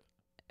York do it.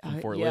 In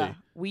Fort yeah. Lee.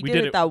 We We did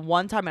did it it that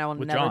one time and I will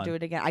with never John. do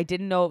it again. I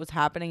didn't know it was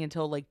happening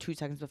until like 2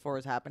 seconds before it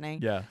was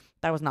happening. Yeah.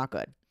 That was not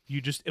good.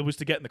 It was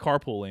to get in the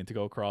carpool lane to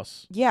go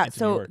across. Yeah, into New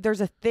so York.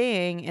 there's a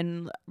thing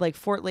in like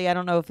Fort Lee, I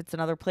don't know if it's in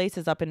other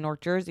places up in North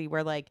Jersey,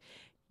 where like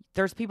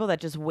there's people that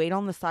just wait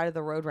on the side of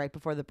the road right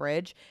before the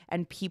bridge,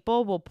 and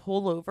people will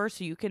pull over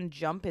so you can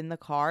jump in the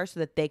car so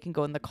that they can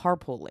go in the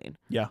carpool lane.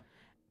 Yeah.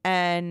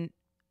 And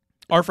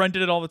Our friend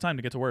did it all the time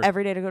to get to work.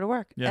 every day to go to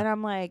work. Yeah. And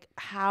I'm like,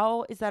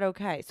 how is that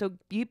okay? So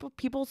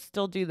people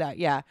still do that,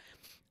 yeah.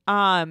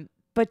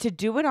 But to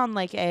do it on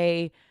like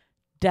a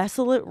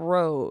desolate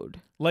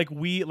road. Like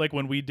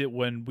when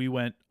we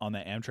went on the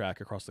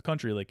Amtrak across the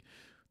country, like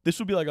this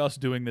would be like us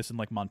doing this in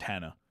like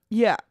Montana.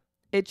 Yeah.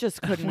 It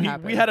just couldn't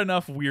happen. We had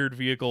enough weird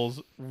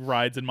vehicles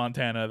rides in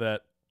Montana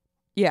that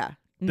Yeah.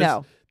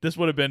 No. this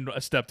would have been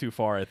a step too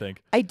far, I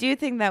think. I do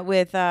think that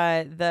with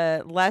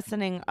the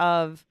lessening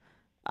of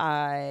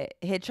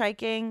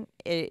hitchhiking,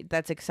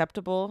 that's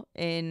acceptable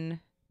in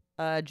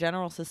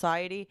general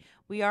society,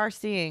 we are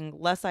seeing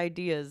less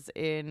ideas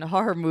in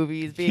horror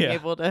movies being Yeah.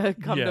 able to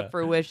come Yeah. to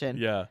fruition.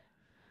 Yeah.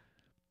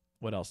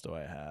 What else do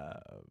I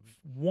have?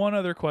 One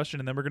other question,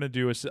 and then we're going to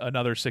do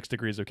another 6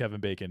 Degrees of Kevin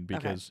Bacon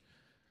because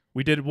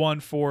we did one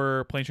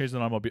for Planes, Trains,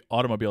 and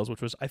Automobiles,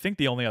 which was, I think,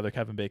 the only other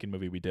Kevin Bacon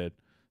movie we did.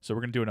 So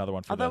we're going to do another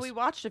one for Although this. we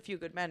watched A Few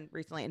Good Men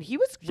recently, and he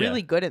was Yeah.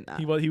 really good in that.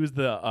 He was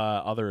the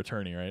other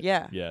attorney, right?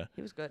 Yeah. Yeah.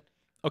 He was good.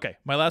 Okay,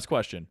 my last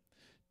question.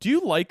 Do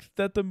you like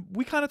that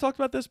we kind of talked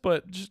about this,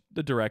 but just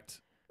the direct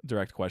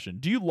question.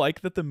 Do you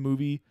like that the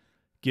movie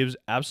gives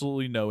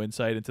absolutely no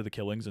insight into the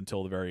killings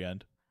until the very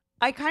end?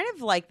 I kind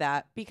of like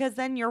that because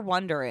then you're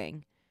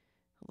wondering,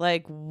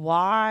 like,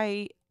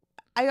 why.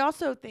 I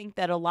also think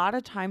that a lot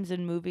of times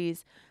in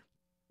movies,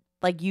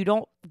 like, you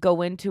don't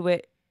go into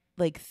it,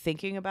 like,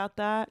 thinking about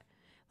that.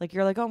 Like,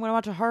 you're like, oh, I'm going to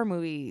watch a horror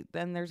movie.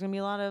 Then there's going to be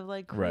a lot of,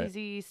 like, Right.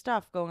 crazy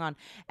stuff going on.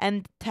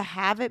 And to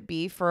have it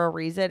be for a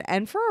reason,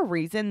 and for a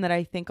reason that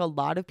I think a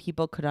lot of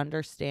people could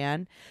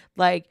understand,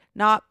 like,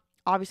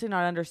 obviously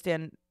not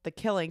understand the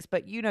killings,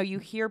 but, you know, you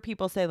hear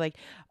people say, like,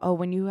 oh,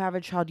 when you have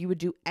a child, you would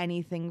do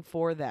anything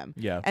for them.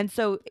 Yeah. And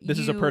so This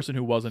is a person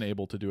who wasn't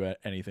able to do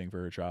anything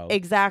for her child.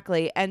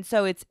 Exactly. And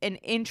so it's an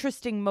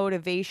interesting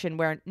motivation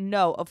where,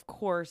 no, of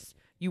course,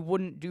 you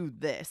wouldn't do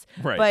this.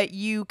 Right. But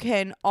you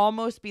can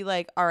almost be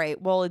like, all right,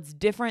 well, it's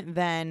different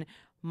than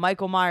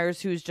Michael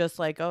Myers, who's just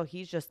like, oh,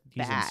 he's just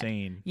He's bad.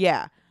 insane.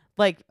 Yeah.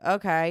 Like,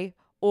 okay.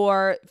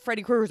 Or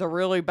Freddy Krueger's a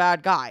really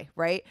bad guy,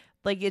 right?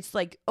 Like, it's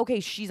like, okay,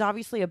 she's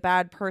obviously a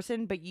bad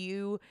person, but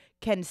you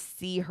can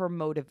see her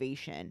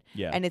motivation.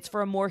 Yeah. And it's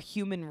for a more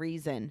human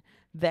reason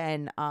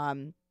than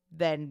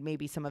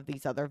maybe some of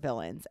these other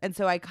villains. And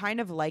so I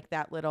kind of like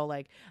that little,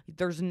 like,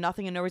 there's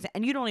nothing and no reason.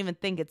 And you don't even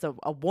think it's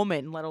a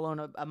woman, let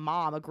alone a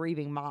mom, a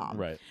grieving mom.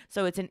 Right.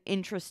 So it's an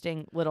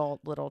interesting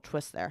little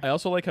twist there. I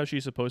also like how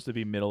she's supposed to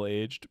be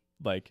middle-aged,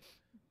 like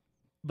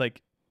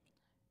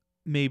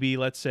maybe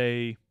let's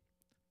say,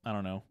 I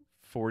don't know,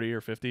 40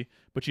 or 50,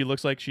 but she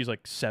looks like she's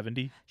like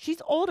 70.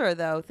 She's older,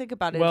 though. Think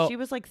about it. Well- She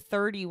was like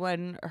 30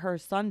 when her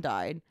son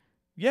died.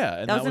 Yeah,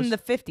 and That was in the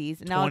 50s.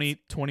 And now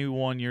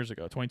 21 years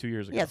ago, 22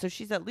 years ago. yeah, so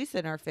she's at least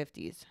in her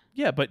 50s.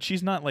 Yeah, but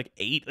she's not like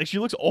 8. Like she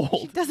looks She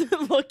old.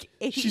 doesn't look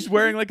 80. She's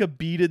wearing like a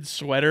beaded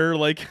sweater.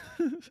 Like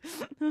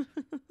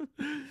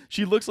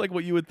she looks like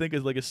what you would think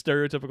is like a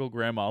stereotypical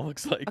grandma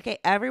looks like. Okay,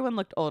 everyone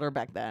looked older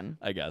back then.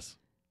 I guess.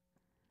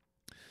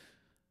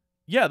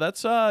 Yeah,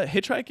 that's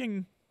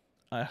hitchhiking.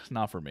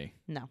 Not for me.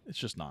 No. It's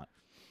just not.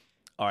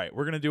 All right,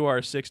 we're gonna do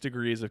our 6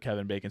 Degrees of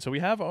Kevin Bacon. So we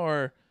have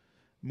our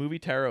movie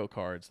tarot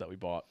cards that we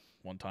bought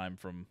one time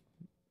from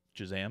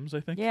Shazam's, I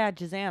think. Yeah,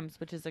 Shazam's,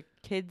 which is a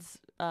kid's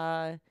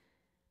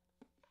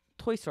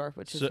toy store,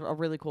 which is So- a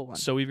really cool one.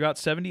 So we've got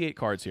 78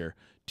 cards here.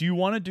 Do you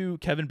want to do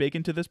Kevin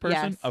Bacon to this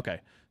person? Yes.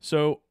 Okay.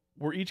 So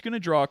we're each going to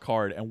draw a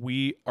card, and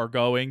we are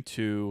going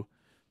to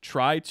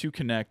try to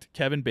connect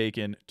Kevin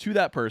Bacon to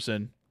that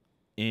person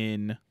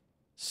in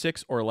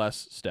 6 or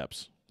less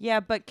steps. Yeah,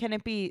 but can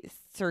it be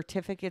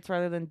certificates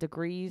rather than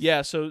degrees.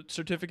 Yeah, so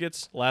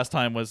certificates last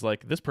time was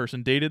like this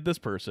person dated this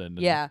person. and-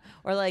 Yeah,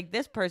 or like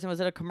this person was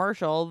in a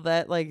commercial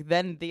that like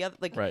then the other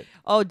like Right.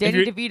 oh Danny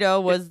you're-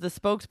 DeVito was the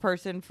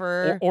spokesperson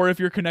for Or if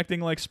you're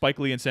connecting like Spike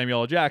Lee and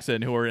Samuel L.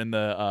 Jackson, who are in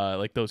the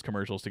like those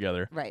commercials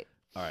together. right.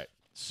 All right.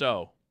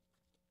 So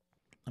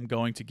I'm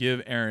going to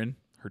give Erin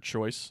her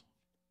choice.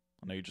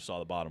 I know you just saw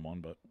the bottom one,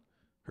 but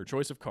her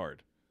choice of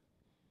card.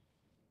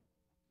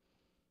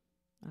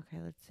 Okay,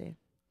 let's see.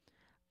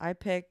 I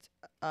picked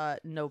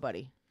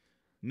nobody.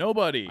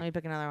 Nobody. Let me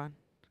pick another one.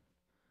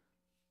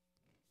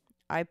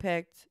 I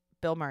picked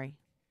Bill Murray.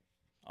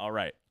 All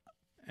right.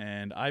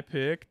 And I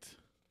picked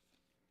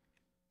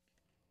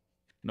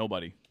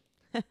nobody.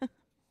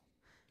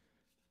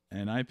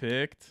 And I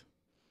picked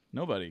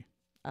nobody.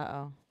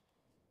 Uh-oh.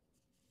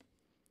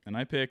 And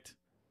I picked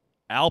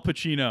Al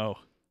Pacino.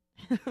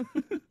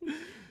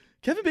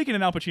 Kevin Bacon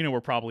and Al Pacino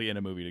were probably in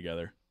a movie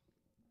together.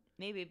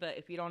 Maybe, but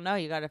if you don't know,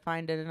 you got to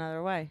find it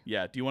another way.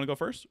 Yeah. Do you want to go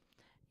first?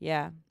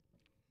 Yeah.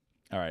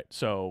 All right.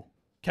 So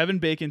Kevin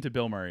Bacon to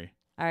Bill Murray.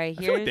 All right,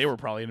 I here's feel like they were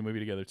probably in a movie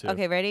together too.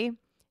 Okay, ready?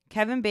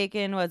 Kevin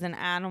Bacon was in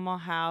Animal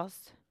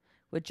House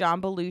with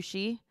John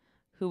Belushi,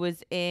 who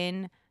was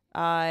in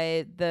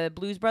the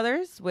Blues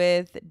Brothers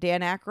with Dan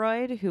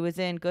Aykroyd, who was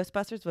in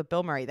Ghostbusters with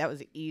Bill Murray. That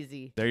was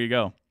easy. There you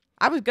go.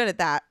 I was good at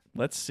that.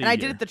 Let's see. And I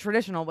here. did it the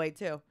traditional way,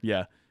 too.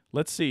 Yeah.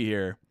 Let's see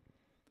here.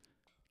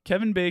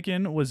 Kevin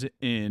Bacon was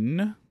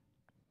in,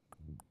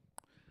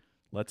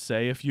 let's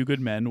say, A Few Good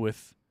Men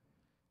with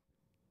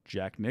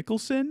Jack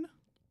Nicholson,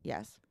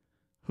 Yes.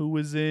 who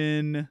was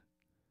in,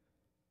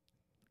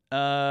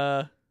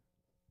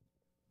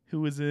 who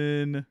was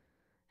in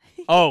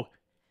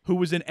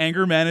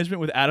Anger Management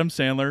with Adam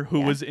Sandler, who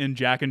Yeah. was in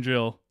Jack and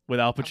Jill with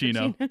Al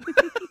Pacino.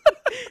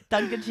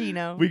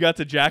 Dunkaccino. We got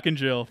to Jack and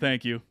Jill.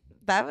 Thank you.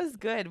 That was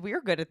good. We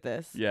were good at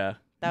this. Yeah.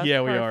 That was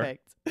yeah,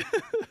 perfect.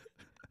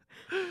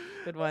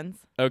 Good ones.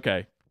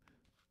 Okay.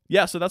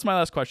 Yeah, so that's my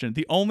last question.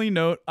 The only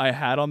note I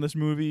had on this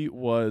movie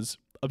was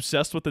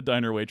obsessed with the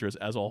diner waitress,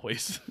 as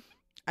always.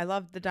 I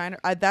love the diner.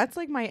 That's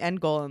like my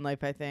end goal in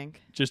life, I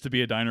think. Just to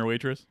be a diner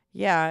waitress.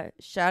 Yeah.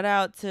 Shout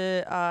out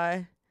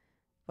to,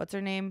 what's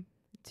her name?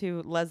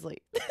 To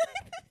Leslie.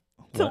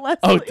 To What?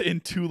 Leslie. Oh,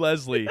 and to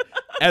Leslie.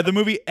 The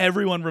movie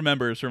everyone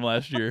remembers from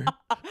last year.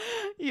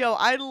 Yo,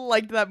 I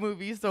liked that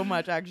movie so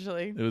much,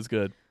 actually. It was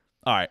good.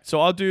 All right, so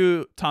I'll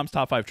do Tom's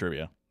top 5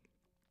 trivia.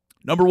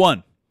 Number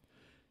 1.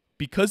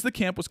 Because the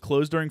camp was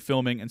closed during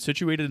filming and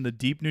situated in the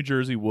deep New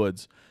Jersey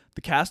woods,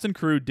 the cast and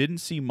crew didn't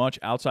see much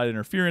outside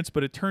interference,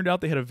 but it turned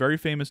out they had a very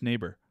famous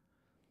neighbor.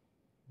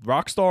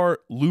 Rock star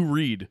Lou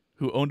Reed,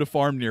 who owned a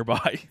farm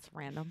nearby. It's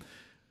random.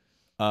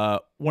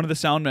 One of the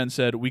sound men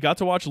said, "We got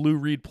to watch Lou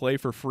Reed play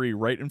for free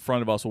right in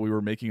front of us while we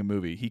were making a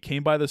movie. He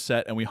came by the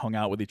set and we hung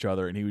out with each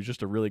other, and he was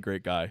just a really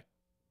great guy."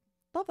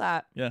 Love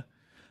that. Yeah.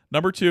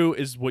 Number 2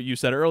 is what you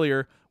said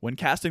earlier. When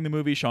casting the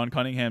movie, Sean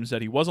Cunningham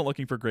said he wasn't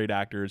looking for great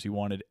actors. He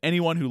wanted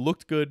anyone who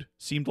looked good,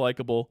 seemed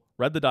likable,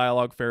 read the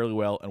dialogue fairly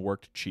well, and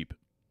worked cheap.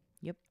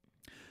 Yep.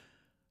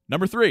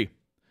 Number 3,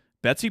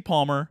 Betsy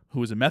Palmer, who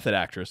was a method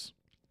actress,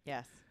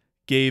 Yes.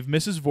 gave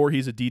Mrs.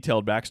 Voorhees a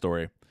detailed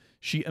backstory.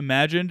 She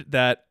imagined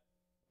that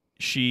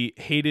she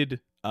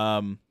hated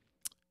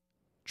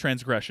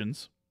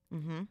transgressions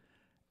Mm-hmm.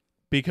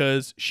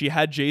 because she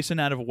had Jason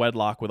out of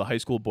wedlock with a high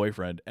school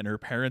boyfriend, and her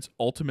parents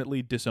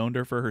ultimately disowned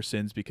her for her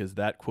sins because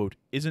that, quote,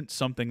 isn't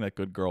something that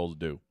good girls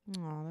do.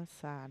 Oh, that's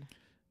sad.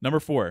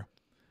 Number 4,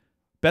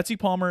 Betsy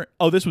Palmer.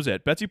 Oh, this was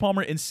it. Betsy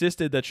Palmer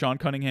insisted that Sean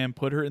Cunningham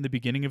put her in the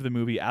beginning of the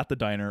movie at the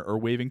diner or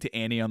waving to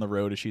Annie on the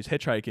road as she's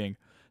hitchhiking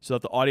so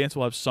that the audience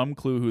will have some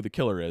clue who the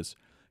killer is.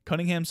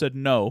 Cunningham said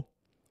no,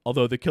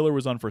 although the killer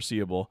was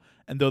unforeseeable,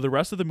 and though the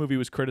rest of the movie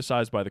was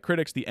criticized by the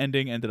critics, the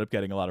ending ended up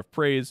getting a lot of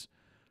praise,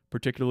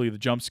 particularly the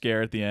jump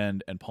scare at the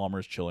end and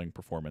Palmer's chilling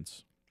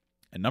performance.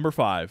 And number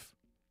 5,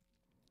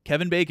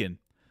 Kevin Bacon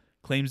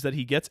claims that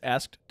he gets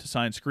asked to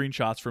sign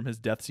screenshots from his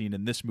death scene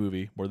in this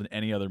movie more than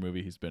any other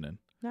movie he's been in.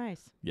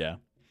 Nice. Yeah.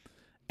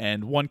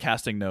 And one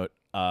casting note,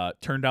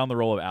 turned down the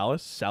role of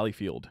Alice, Sally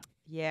Field.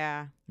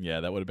 Yeah. Yeah,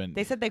 that would have been...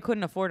 They said they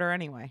couldn't afford her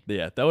anyway.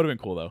 Yeah, that would have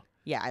been cool, though.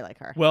 Yeah, I like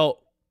her. Well,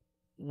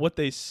 what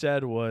they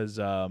said was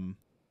the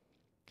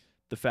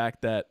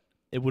fact that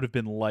it would have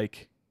been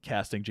like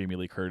casting Jamie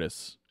Lee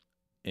Curtis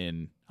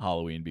in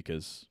Halloween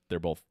because they're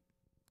both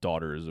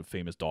daughters of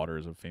famous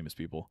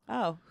people.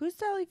 Oh, who's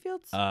Sally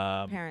Field's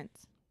Um,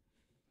 parents?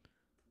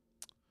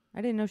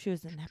 I didn't know she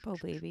was a Nepo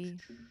baby.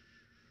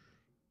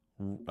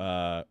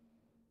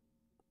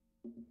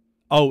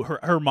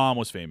 her mom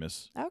was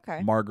famous.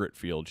 Okay. Margaret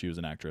Field. She was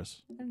an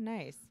actress. Oh,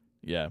 nice.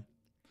 Yeah.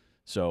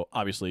 So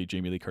obviously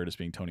Jamie Lee Curtis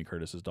being Tony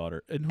Curtis's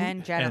daughter,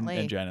 And Janet Leigh.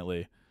 and Janet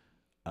Leigh,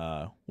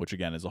 which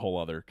again is a whole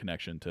other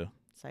connection to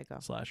Psycho.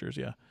 slashers.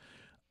 Yeah.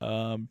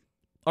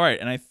 All right,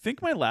 and I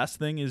think my last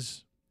thing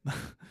is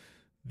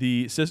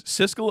the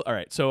Siskel. All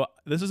right, so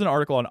this is an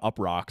article on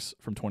Uprocks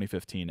from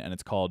 2015, and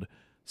it's called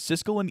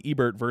 "Siskel and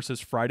Ebert versus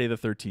Friday the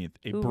 13th."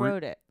 Who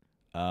wrote it?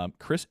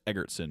 Chris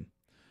Egertson.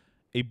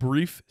 A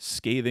brief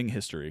scathing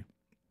history.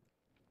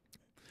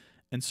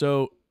 And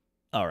so,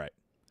 all right.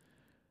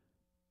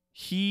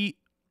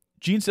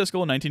 Gene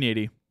Siskel in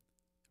 1980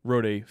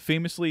 wrote a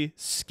famously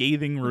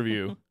scathing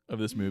review of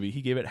this movie.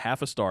 He gave it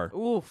half a star.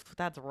 Oof,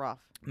 that's rough.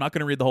 I'm not going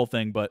to read the whole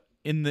thing, but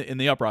in the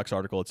Uproxx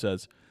article it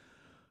says,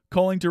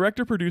 calling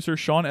director-producer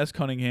Sean S.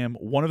 Cunningham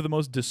one of the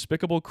most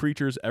despicable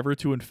creatures ever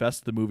to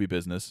infest the movie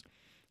business.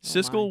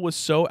 Siskel was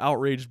so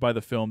outraged by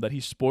the film that he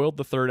spoiled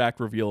the third act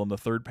reveal in the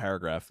third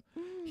paragraph.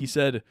 He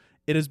said,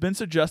 "It has been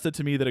suggested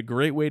to me that a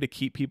great way to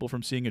keep people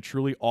from seeing a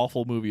truly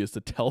awful movie is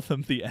to tell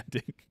them the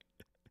ending."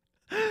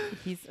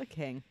 He's a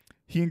king.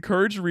 He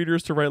encouraged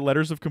readers to write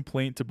letters of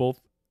complaint to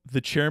both the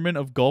chairman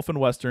of Gulf and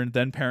Western,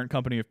 then parent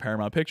company of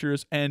Paramount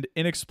Pictures, and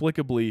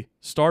inexplicably,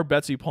 star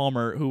Betsy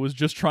Palmer, who was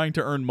just trying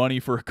to earn money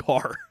for a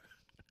car.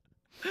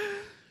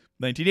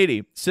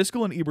 1980,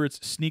 Siskel and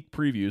Ebert's Sneak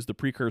Previews, the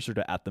precursor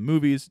to At the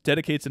Movies,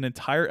 dedicates an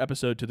entire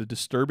episode to the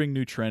disturbing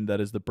new trend that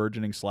is the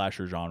burgeoning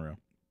slasher genre.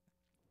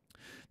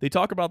 They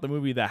talk about the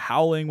movie The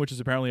Howling, which is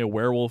apparently a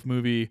werewolf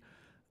movie.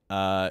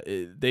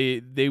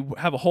 They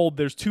have a whole,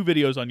 there's 2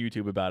 videos on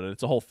YouTube about it.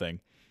 It's a whole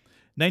thing.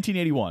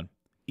 1981,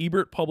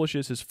 Ebert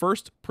publishes his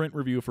first print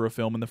review for a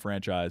film in the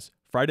franchise,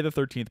 Friday the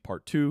 13th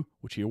Part 2,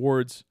 which he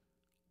awards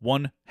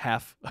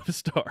 1/2 of a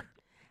star.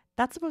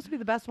 That's supposed to be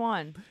the best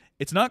one.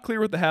 It's not clear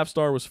what the half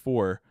star was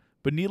for,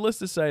 but needless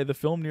to say, the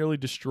film nearly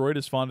destroyed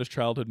his fondest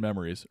childhood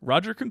memories.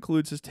 Roger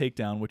concludes his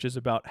takedown, which is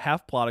about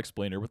half plot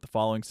explainer, with the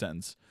following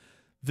sentence: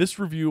 "This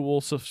review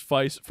will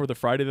suffice for the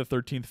Friday the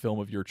 13th film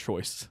of your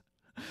choice."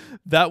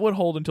 That would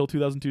hold until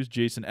 2002's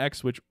Jason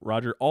X, which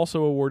Roger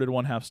also awarded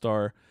 1/2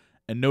 star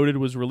and noted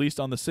was released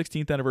on the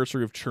 16th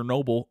anniversary of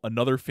Chernobyl,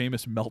 another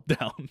famous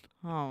meltdown.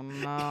 Oh,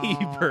 no.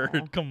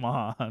 Ebert, come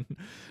on.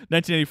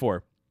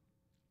 1984.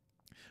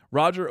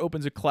 Roger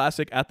opens a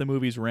classic At the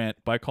Movies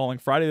rant by calling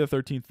Friday the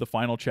 13th the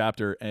final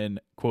chapter an,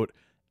 quote,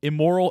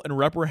 immoral and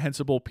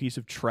reprehensible piece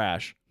of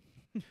trash.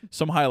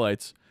 Some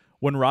highlights.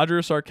 When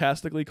Roger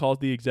sarcastically calls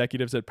the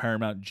executives at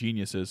Paramount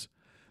geniuses.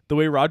 The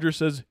way Roger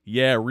says,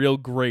 "Yeah, real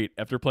great,"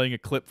 after playing a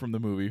clip from the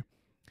movie.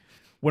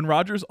 When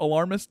Roger's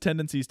alarmist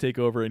tendencies take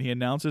over and he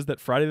announces that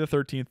Friday the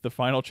 13th, the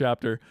final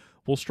chapter,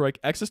 will strike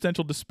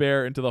existential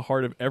despair into the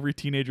heart of every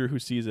teenager who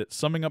sees it,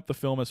 summing up the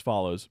film as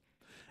follows.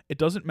 It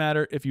doesn't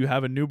matter if you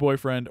have a new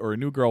boyfriend or a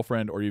new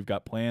girlfriend or you've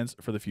got plans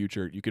for the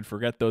future. You can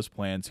forget those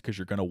plans because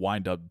you're going to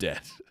wind up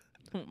dead.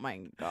 Oh,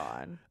 my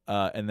God.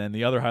 And then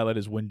the other highlight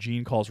is when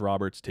Gene calls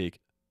Roger's tape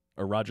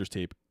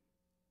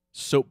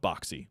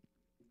soapboxy.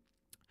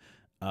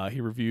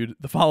 He reviewed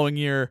the following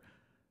year,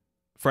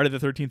 Friday the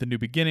 13th, A New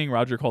Beginning.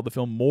 Roger called the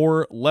film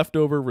more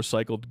leftover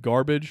recycled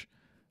garbage.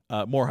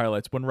 More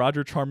highlights. When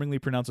Roger charmingly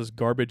pronounces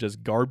garbage as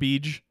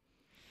garbage.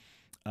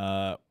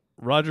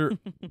 Roger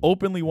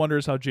openly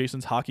wonders how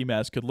Jason's hockey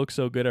mask could look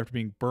so good after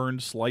being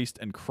burned, sliced,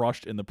 and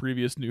crushed in the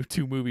previous new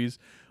 2 movies,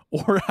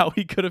 or how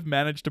he could have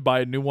managed to buy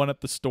a new one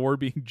at the store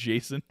being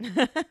Jason.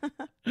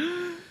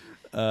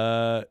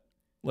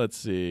 Let's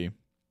see.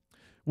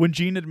 When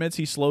Gene admits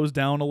he slows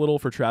down a little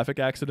for traffic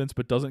accidents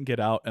but doesn't get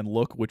out and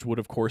look, which would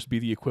of course be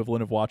the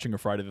equivalent of watching a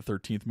Friday the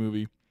 13th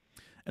movie.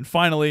 And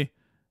finally,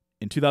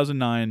 in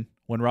 2009,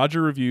 when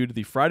Roger reviewed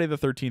the Friday the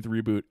 13th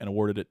reboot and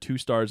awarded it 2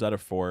 stars out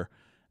of 4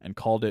 and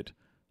called it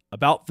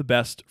about the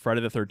best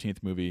Friday the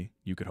 13th movie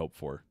you could hope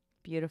for.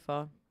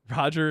 Beautiful.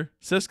 Roger,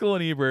 Siskel,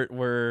 and Ebert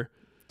were...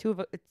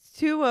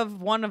 Two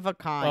of one of a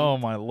kind. Oh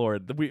my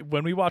Lord!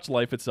 When we watch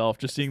Life Itself,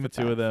 just seeing the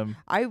 2 of them,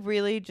 I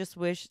really just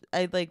wish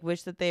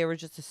that they were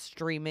just a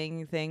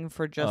streaming thing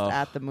for just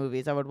At the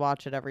Movies. I would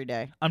watch it every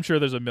day. I'm sure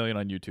there's a million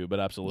on YouTube,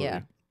 but absolutely.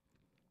 Yeah.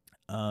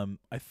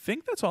 I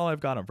think that's all I've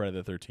got on Friday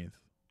the 13th.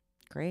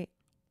 Great.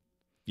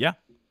 Yeah,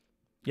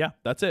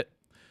 that's it.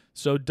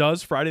 So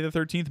does Friday the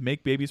 13th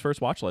make Baby's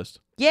first watch list?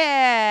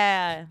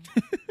 Yeah.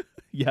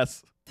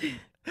 Yes,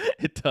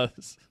 it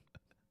does.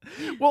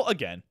 Well,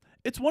 again,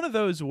 it's one of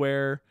those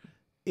where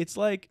it's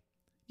like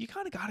you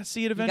kind of got to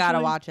see it eventually. You got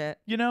to watch it.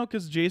 You know,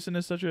 because Jason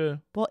is such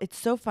a... Well, it's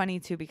so funny,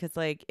 too, because,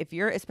 like,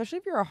 especially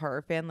if you're a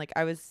horror fan, like,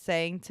 I was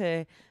saying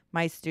to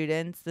my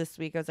students this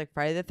week, I was like,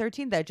 Friday the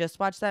 13th, I just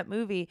watched that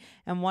movie.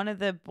 And one of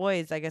the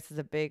boys, I guess, is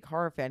a big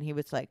horror fan. He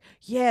was like,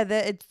 yeah,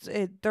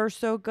 they're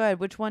so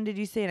good. Which one did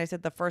you see? And I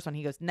said the first one.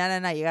 He goes, no,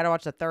 you got to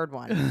watch the third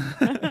one.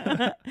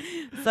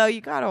 So you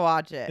got to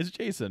watch it. It's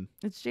Jason.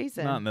 It's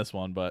Jason. Not in this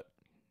one, but...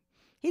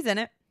 He's in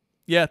it.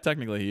 Yeah,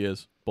 technically he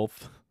is.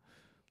 Both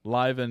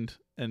live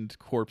and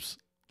corpse.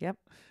 Yep.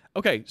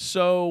 Okay,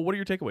 so what are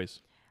your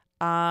takeaways?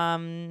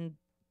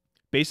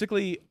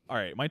 Basically, all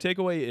right, my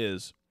takeaway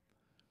is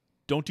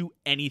don't do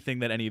anything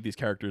that any of these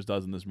characters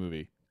does in this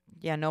movie.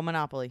 Yeah, no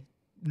Monopoly.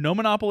 No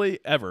Monopoly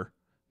ever.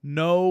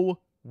 No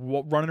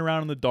running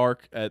around in the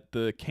dark at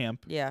the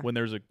camp when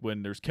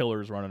there's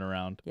killers running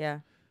around. Yeah.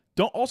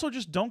 Don't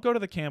go to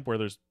the camp where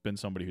there's been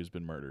somebody who's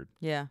been murdered.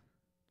 Yeah.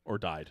 Or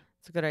died.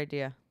 It's a good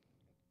idea.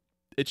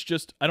 It's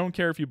just, I don't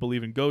care if you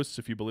believe in ghosts,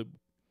 if you believe,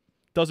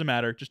 doesn't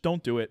matter. Just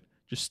don't do it.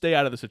 Just stay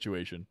out of the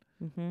situation.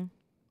 Mm-hmm.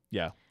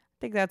 Yeah. I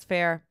think that's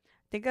fair.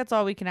 I think that's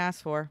all we can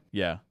ask for.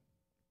 Yeah.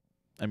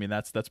 I mean,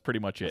 that's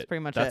pretty much it. That's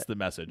pretty much That's it. the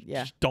message.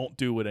 Yeah. Just don't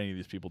do what any of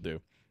these people do.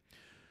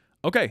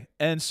 Okay.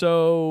 And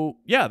so,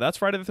 yeah, that's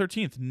Friday the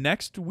 13th.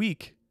 Next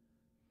week,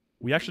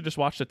 We actually just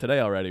watched it today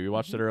already. We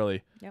watched it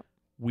early. Yep.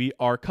 We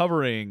are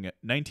covering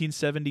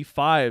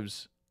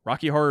 1975's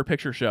Rocky Horror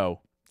Picture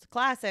Show. It's a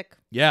classic.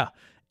 Yeah.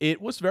 It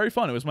was very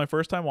fun. It was my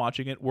first time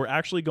watching it. We're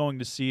actually going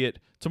to see it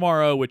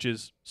tomorrow, which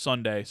is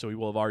Sunday, so we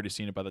will have already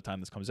seen it by the time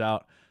this comes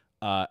out.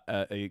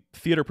 A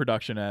theater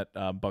production at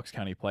Bucks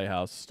County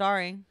Playhouse.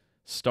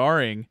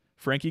 Starring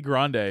Frankie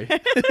Grande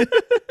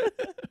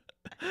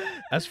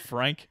as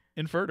Frank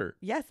Infurter.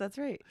 Yes, that's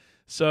right.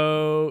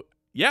 So,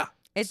 yeah.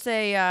 It's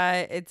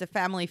a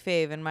family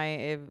fave in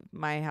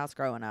my house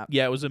growing up.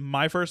 Yeah, it was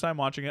my first time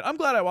watching it. I'm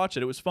glad I watched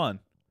it. It was fun.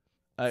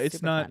 It's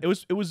Super not. fun.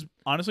 It was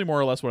honestly more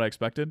or less what I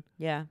expected.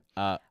 Yeah.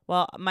 Uh,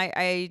 Well,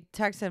 I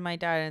texted my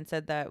dad and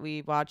said that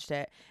we watched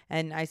it,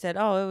 and I said,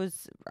 "Oh, it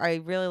was. I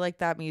really like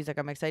that music.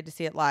 I'm excited to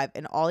see it live."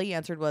 And all he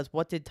answered was,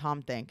 "What did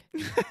Tom think?"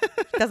 He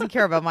doesn't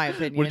care about my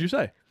opinion. What did you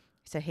say?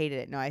 He said hated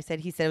it. No, he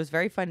said it was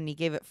very fun, and he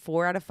gave it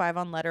 4 out of 5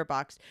 on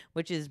Letterboxd,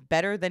 which is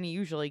better than he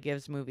usually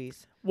gives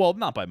movies. Well,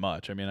 not by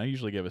much. I mean, I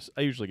usually give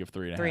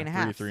 3.5.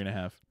 3.5.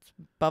 3.5.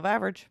 Above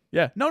average.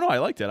 Yeah. No, I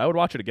liked it. I would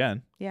watch it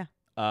again. Yeah.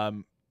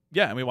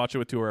 Yeah, and we watched it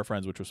with 2 of our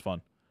friends, which was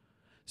fun.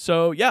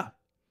 So yeah,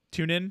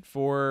 tune in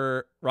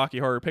for Rocky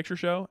Horror Picture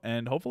Show,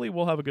 and hopefully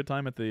we'll have a good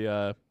time at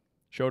the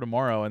show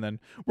tomorrow, and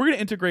then we're gonna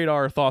integrate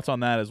our thoughts on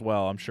that as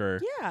well, I'm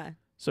sure. Yeah.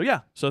 So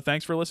yeah, so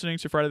thanks for listening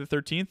to Friday the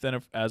 13th,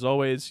 and as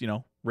always,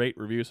 rate,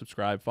 review,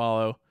 subscribe,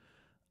 follow.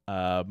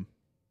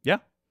 Yeah.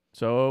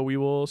 So we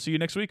will see you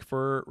next week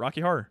for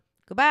Rocky Horror.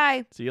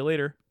 Goodbye. See you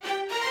later.